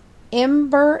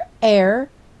Embraer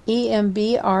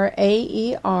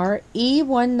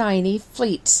E190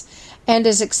 fleets, and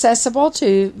is accessible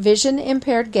to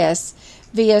vision-impaired guests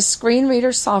via screen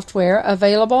reader software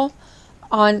available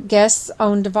on guests'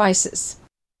 own devices.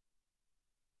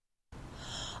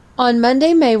 On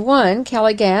Monday, May 1,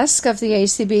 Kelly Gask of the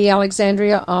ACB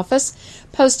Alexandria office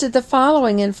posted the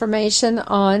following information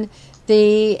on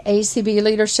the ACB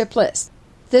leadership list.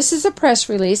 This is a press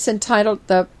release entitled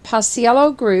 "The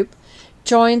Paciello Group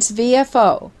Joins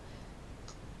VFO,"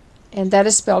 and that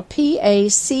is spelled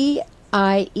Paciello.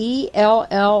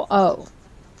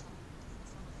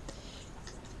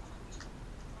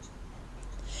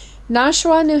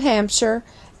 Nashua, New Hampshire,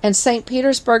 and St.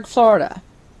 Petersburg, Florida.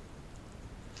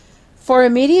 For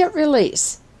immediate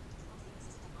release,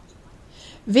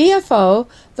 VFO,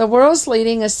 the world's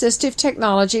leading assistive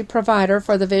technology provider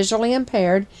for the visually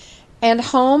impaired and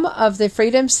home of the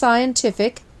Freedom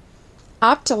Scientific,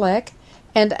 Optelec,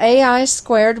 and AI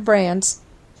Squared brands,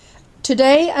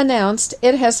 today announced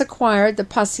it has acquired the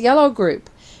Paciello Group,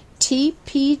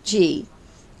 TPG,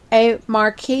 a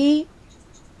marquee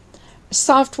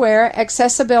software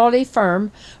accessibility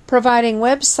firm providing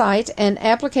website and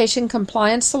application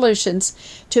compliance solutions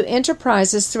to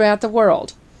enterprises throughout the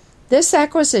world. This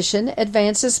acquisition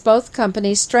advances both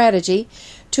companies' strategy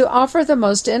to offer the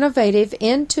most innovative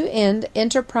end-to-end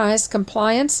enterprise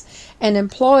compliance and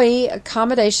employee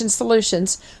accommodation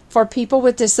solutions for people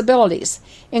with disabilities,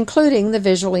 including the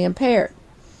visually impaired.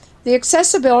 The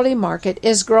accessibility market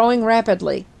is growing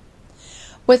rapidly,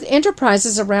 with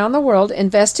enterprises around the world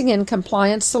investing in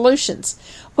compliance solutions,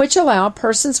 which allow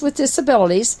persons with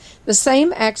disabilities the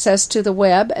same access to the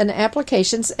web and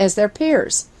applications as their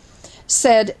peers,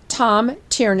 said Tom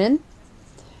Tiernan,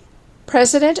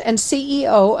 President and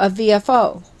CEO of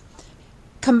VFO.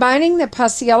 Combining the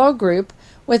Paciello Group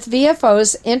with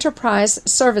VFO's enterprise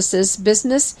services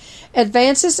business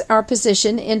advances our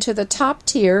position into the top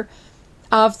tier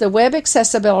of the web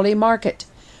accessibility market.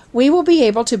 We will be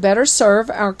able to better serve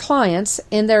our clients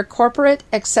in their corporate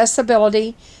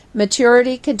accessibility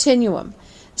maturity continuum,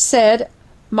 said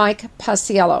Mike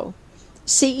Paciello,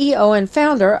 CEO and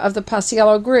founder of the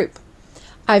Paciello Group.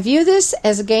 I view this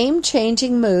as a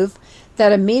game-changing move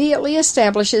that immediately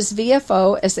establishes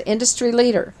VFO as the industry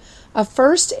leader, a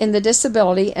first in the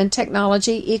disability and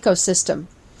technology ecosystem.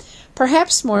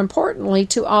 Perhaps more importantly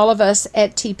to all of us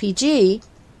at TPG,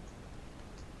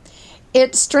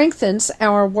 it strengthens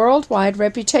our worldwide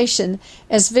reputation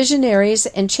as visionaries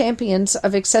and champions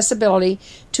of accessibility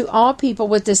to all people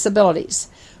with disabilities.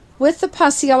 With the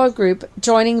Paciello Group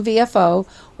joining VFO,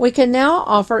 we can now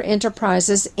offer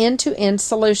enterprises end-to-end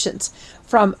solutions,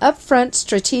 from upfront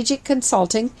strategic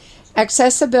consulting,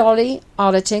 accessibility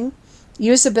auditing,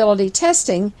 usability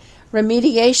testing,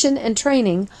 remediation and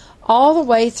training, all the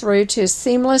way through to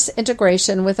seamless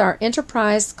integration with our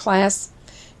enterprise class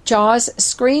JAWS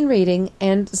screen reading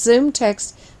and Zoom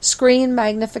text screen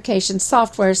magnification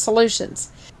software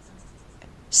solutions,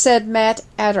 said Matt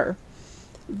Adder,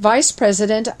 Vice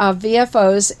President of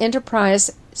VFO's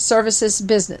Enterprise Services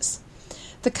Business.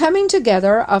 The coming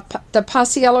together of the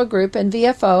Paciello Group and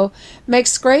VFO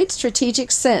makes great strategic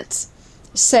sense,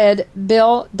 said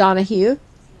Bill Donahue,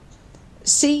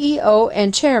 CEO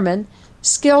and Chairman,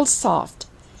 Skillsoft.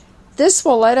 This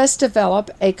will let us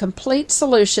develop a complete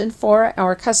solution for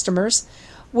our customers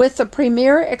with the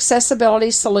premier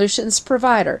accessibility solutions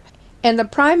provider and the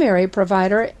primary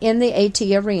provider in the AT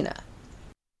arena.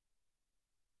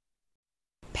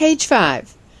 Page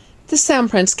 5. The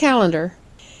Soundprints Calendar.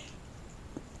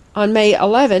 On May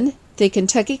 11, the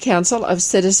Kentucky Council of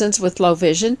Citizens with Low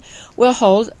Vision will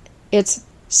hold its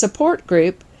support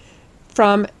group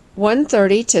from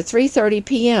 1:30 to 3:30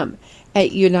 p.m.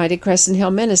 at United Crescent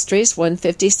Hill Ministries,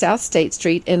 150 South State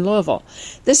Street in Louisville.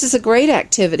 This is a great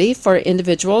activity for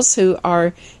individuals who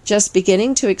are just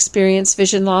beginning to experience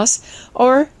vision loss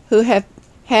or who have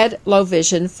had low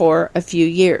vision for a few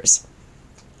years.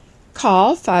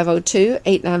 Call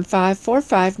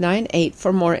 502-895-4598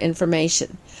 for more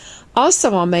information.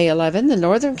 Also on May 11, the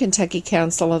Northern Kentucky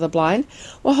Council of the Blind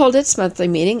will hold its monthly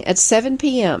meeting at 7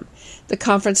 p.m. The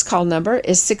conference call number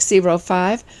is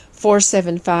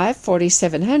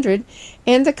 605-475-4700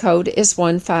 and the code is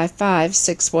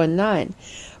 155619.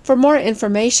 For more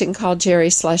information, call Jerry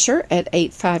Slusher at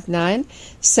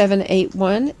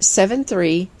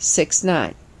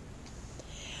 859-781-7369.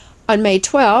 On May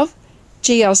 12,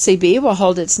 GLCB will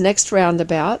hold its next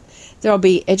roundabout. There will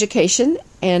be education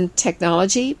and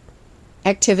technology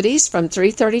activities from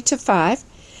 3:30 to 5,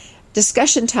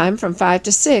 discussion time from 5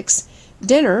 to 6,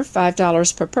 dinner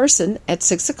 $5 per person at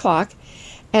 6 o'clock,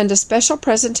 and a special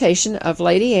presentation of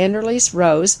Lady Anderley's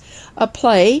Rose, a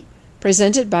play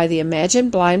presented by the Imagine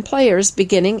Blind Players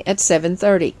beginning at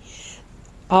 7:30.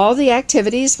 All the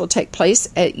activities will take place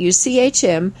at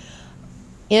UCHM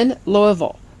in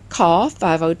Louisville. Call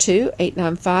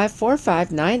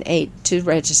 502-895-4598 to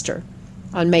register.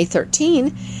 On May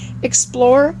 13,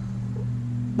 explore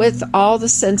with all the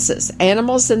senses,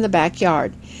 Animals in the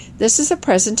Backyard. This is a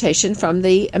presentation from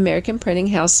the American Printing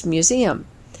House Museum.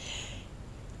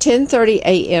 10:30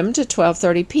 a.m. to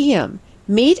 12:30 p.m.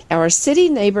 Meet our city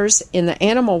neighbors in the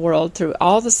animal world through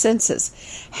all the senses,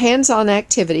 hands-on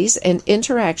activities, and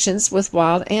interactions with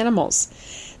wild animals.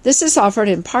 This is offered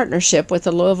in partnership with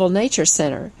the Louisville Nature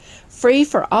Center. Free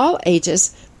for all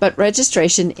ages, but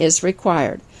registration is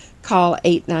required. Call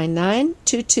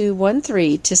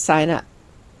 899-2213 to sign up.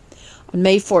 On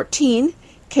May 14,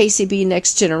 KCB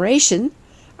Next Generation,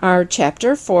 our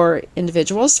chapter for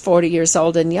individuals 40 years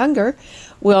old and younger,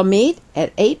 will meet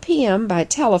at 8 p.m. by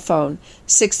telephone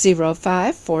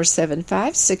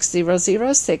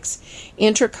 605-475-6006.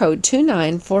 Enter code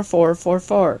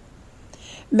 294444.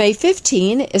 May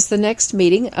 15 is the next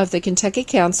meeting of the Kentucky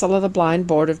Council of the Blind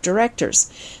Board of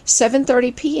Directors,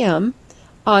 7:30 p.m.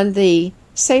 on the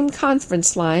same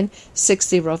conference line,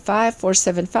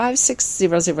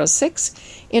 605-475-6006.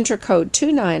 Enter code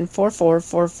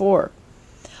 294444.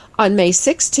 On May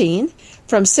 16,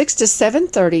 from 6 to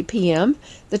 7:30 p.m.,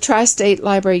 the Tri-State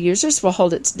Library users will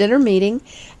hold its dinner meeting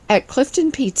at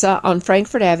Clifton Pizza on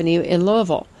Frankfort Avenue in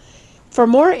Louisville. For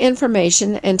more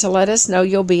information and to let us know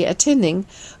you'll be attending,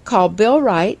 call Bill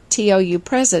Wright, TOU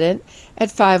President, at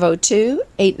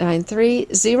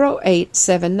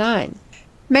 502-893-0879.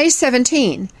 May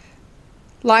 17,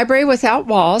 Library Without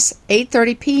Walls,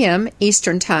 8:30 p.m.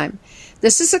 Eastern Time.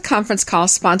 This is a conference call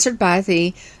sponsored by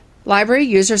the Library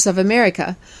Users of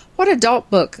America. What adult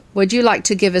book would you like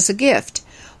to give as a gift?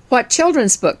 What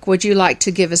children's book would you like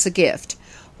to give as a gift?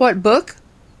 What book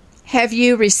have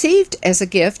you received as a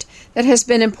gift that has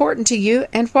been important to you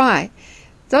and why?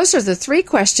 Those are the three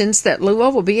questions that Lua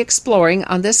will be exploring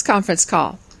on this conference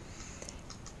call.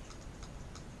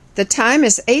 The time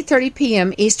is 8:30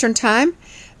 p.m. Eastern Time.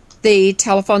 The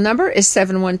telephone number is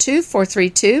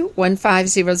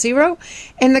 712-432-1500,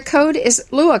 and the code is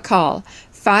LUACALL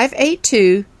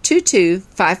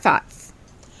 582-2255.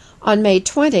 On May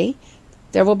 20,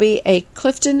 there will be a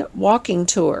Clifton walking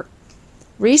tour,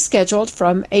 rescheduled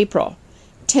from April,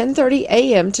 10:30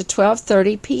 a.m. to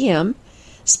 12:30 p.m.,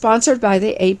 sponsored by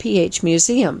the APH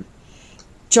Museum.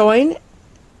 Join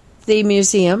the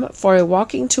museum for a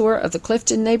walking tour of the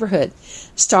Clifton neighborhood,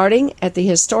 starting at the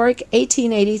historic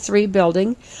 1883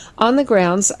 building on the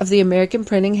grounds of the American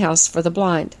Printing House for the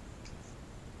Blind.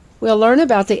 We'll learn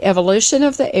about the evolution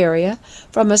of the area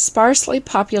from a sparsely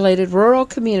populated rural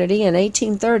community in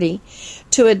 1830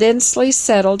 to a densely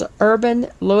settled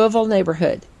urban Louisville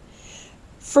neighborhood.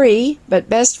 Free, but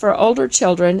best for older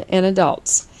children and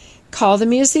adults. Call the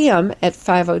museum at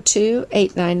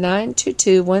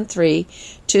 502-899-2213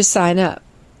 to sign up.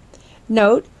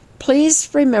 Note, please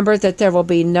remember that there will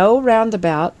be no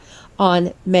roundabout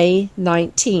on May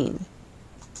 19.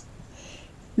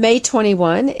 May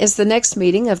 21 is the next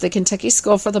meeting of the Kentucky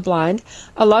School for the Blind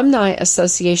Alumni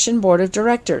Association Board of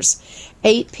Directors,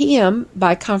 8 p.m.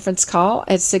 by conference call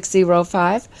at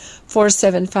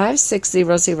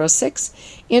 605-475-6006.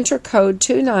 Enter code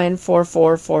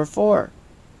 294444.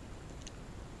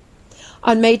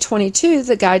 On May 22,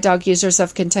 the Guide Dog Users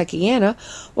of Kentuckiana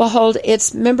will hold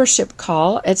its membership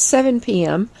call at 7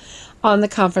 p.m. on the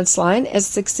conference line at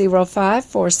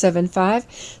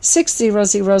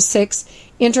 605-475-6006.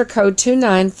 Enter code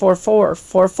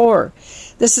 294444.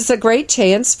 This is a great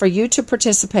chance for you to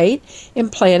participate in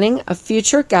planning of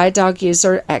future Guide Dog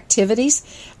User activities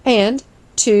and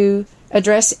to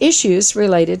address issues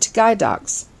related to guide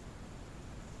dogs.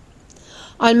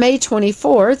 On May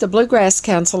 24, the Bluegrass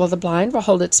Council of the Blind will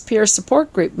hold its peer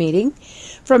support group meeting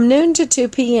from noon to 2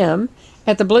 p.m.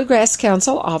 at the Bluegrass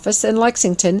Council office in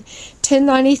Lexington,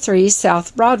 1093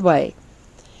 South Broadway.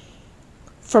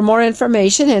 For more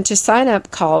information and to sign up,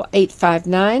 call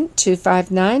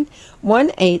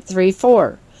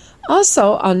 859-259-1834.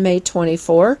 Also on May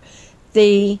 24,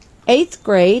 the 8th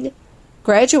grade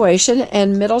graduation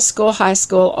and middle school high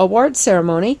school award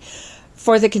ceremony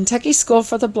for the Kentucky School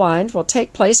for the Blind will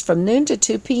take place from noon to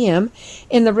 2 p.m.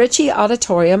 in the Ritchie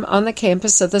Auditorium on the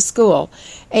campus of the school,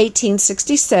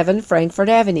 1867 Frankfort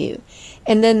Avenue.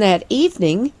 And then that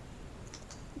evening,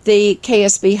 the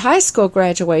KSB High School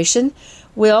graduation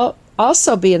will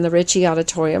also be in the Ritchie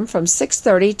Auditorium from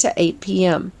 6:30 to 8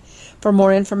 p.m. For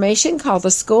more information, call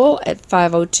the school at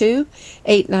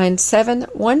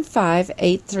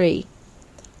 502-897-1583.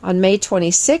 On May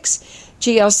 26,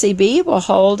 GLCB will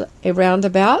hold a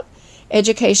roundabout,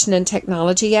 education and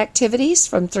technology activities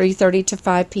from 3:30 to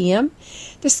 5 p.m.,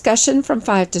 discussion from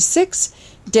 5 to 6,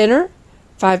 dinner,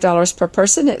 $5 per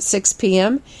person at 6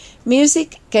 p.m.,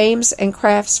 music, games, and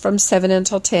crafts from 7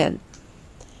 until 10.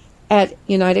 At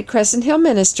United Crescent Hill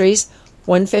Ministries,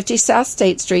 150 South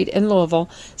State Street in Louisville.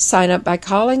 Sign up by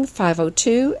calling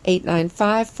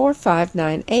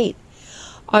 502-895-4598.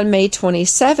 On May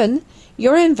 27,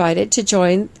 you're invited to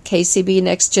join KCB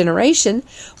Next Generation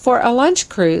for a lunch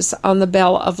cruise on the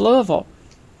Belle of Louisville.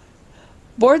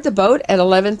 Board the boat at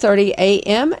 11:30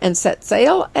 a.m. and set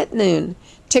sail at noon.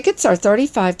 Tickets are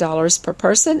 $35 per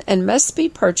person and must be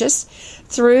purchased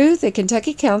through the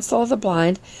Kentucky Council of the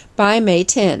Blind by May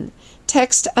 10.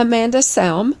 Text Amanda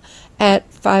Salm at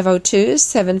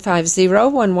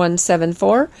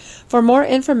 502-750-1174 for more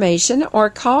information, or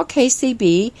call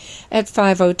KCB at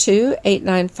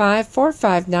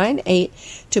 502-895-4598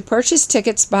 to purchase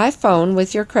tickets by phone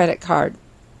with your credit card.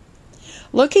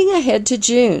 Looking ahead to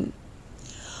June.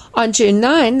 On June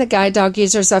 9, the Guide Dog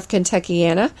Users of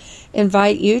Kentuckiana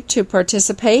invite you to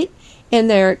participate in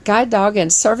their Guide Dog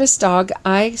and Service Dog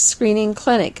Eye Screening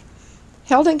Clinic,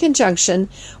 held in conjunction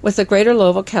with the Greater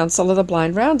Louisville Council of the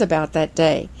Blind roundabout that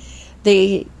day.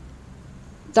 The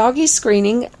doggy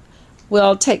screening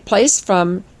will take place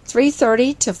from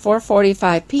 3:30 to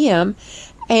 4:45 p.m.,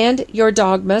 and your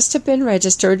dog must have been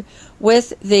registered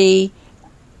with the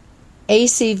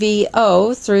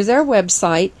ACVO through their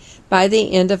website by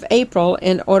the end of April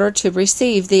in order to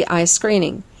receive the eye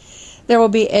screening. There will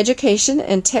be education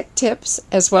and tech tips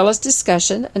as well as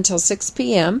discussion until 6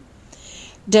 p.m.,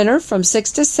 dinner from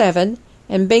 6 to 7,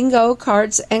 and bingo,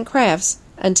 cards, and crafts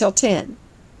until 10.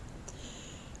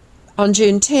 On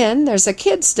June 10, there's a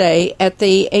Kids' Day at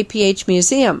the APH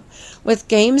Museum with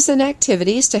games and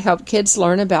activities to help kids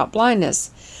learn about blindness.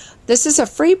 This is a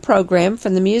free program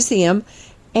from the museum,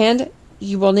 and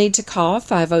you will need to call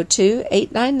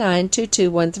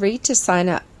 502-899-2213 to sign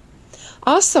up.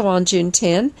 Also on June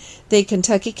 10, the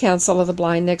Kentucky Council of the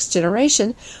Blind Next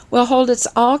Generation will hold its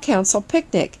all-council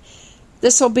picnic.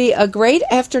 This will be a great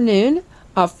afternoon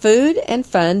of food and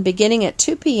fun beginning at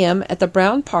 2 p.m. at the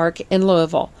Brown Park in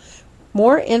Louisville.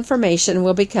 More information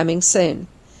will be coming soon.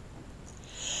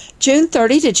 June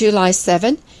 30 to July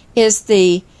 7 is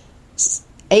the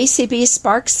ACB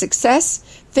Sparks Success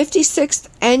 56th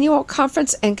Annual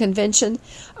Conference and Convention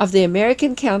of the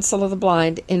American Council of the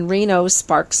Blind in Reno,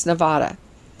 Sparks, Nevada.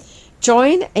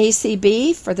 Join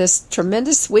ACB for this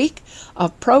tremendous week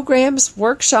of programs,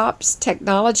 workshops,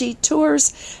 technology,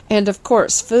 tours, and of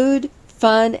course food,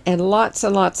 fun, and lots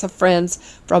of friends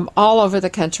from all over the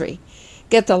country.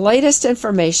 Get the latest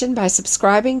information by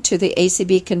subscribing to the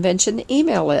ACB Convention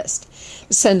email list.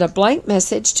 Send a blank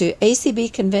message to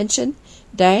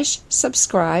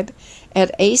acbconvention-subscribe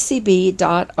at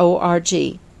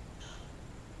acb.org.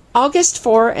 August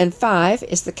 4 and 5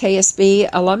 is the KSB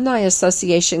Alumni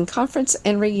Association Conference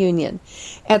and Reunion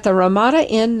at the Ramada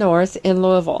Inn North in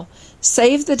Louisville.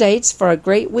 Save the dates for a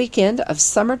great weekend of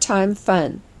summertime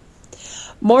fun.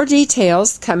 More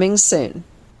details coming soon.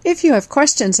 If you have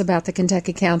questions about the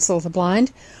Kentucky Council of the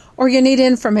Blind, or you need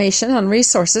information on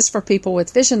resources for people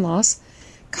with vision loss,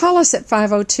 call us at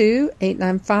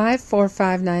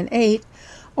 502-895-4598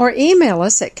 or email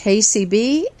us at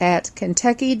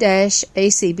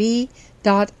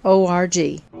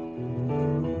kcb@kentucky-acb.org.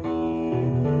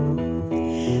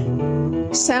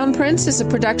 Soundprints is a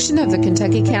production of the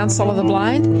Kentucky Council of the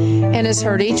Blind and is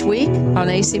heard each week on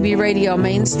ACB Radio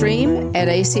Mainstream at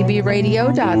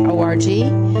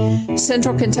acbradio.org,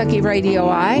 Central Kentucky Radio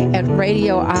I at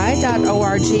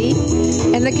radioi.org,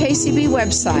 and the KCB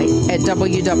website at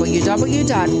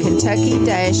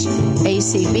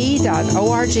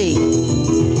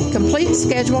www.kentucky-acb.org. Complete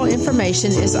schedule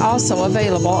information is also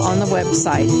available on the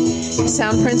website.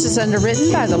 Soundprints is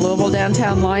underwritten by the Louisville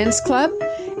Downtown Lions Club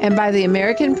and by the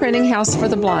American Printing House for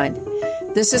the Blind.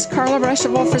 This is Carla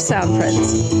Ruschival for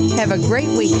Soundprints. Have a great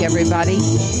week, everybody.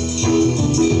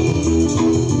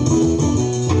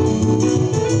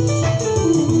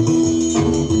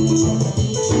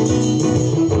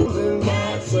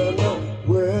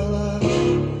 Well,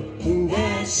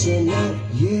 that's enough.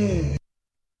 Yeah.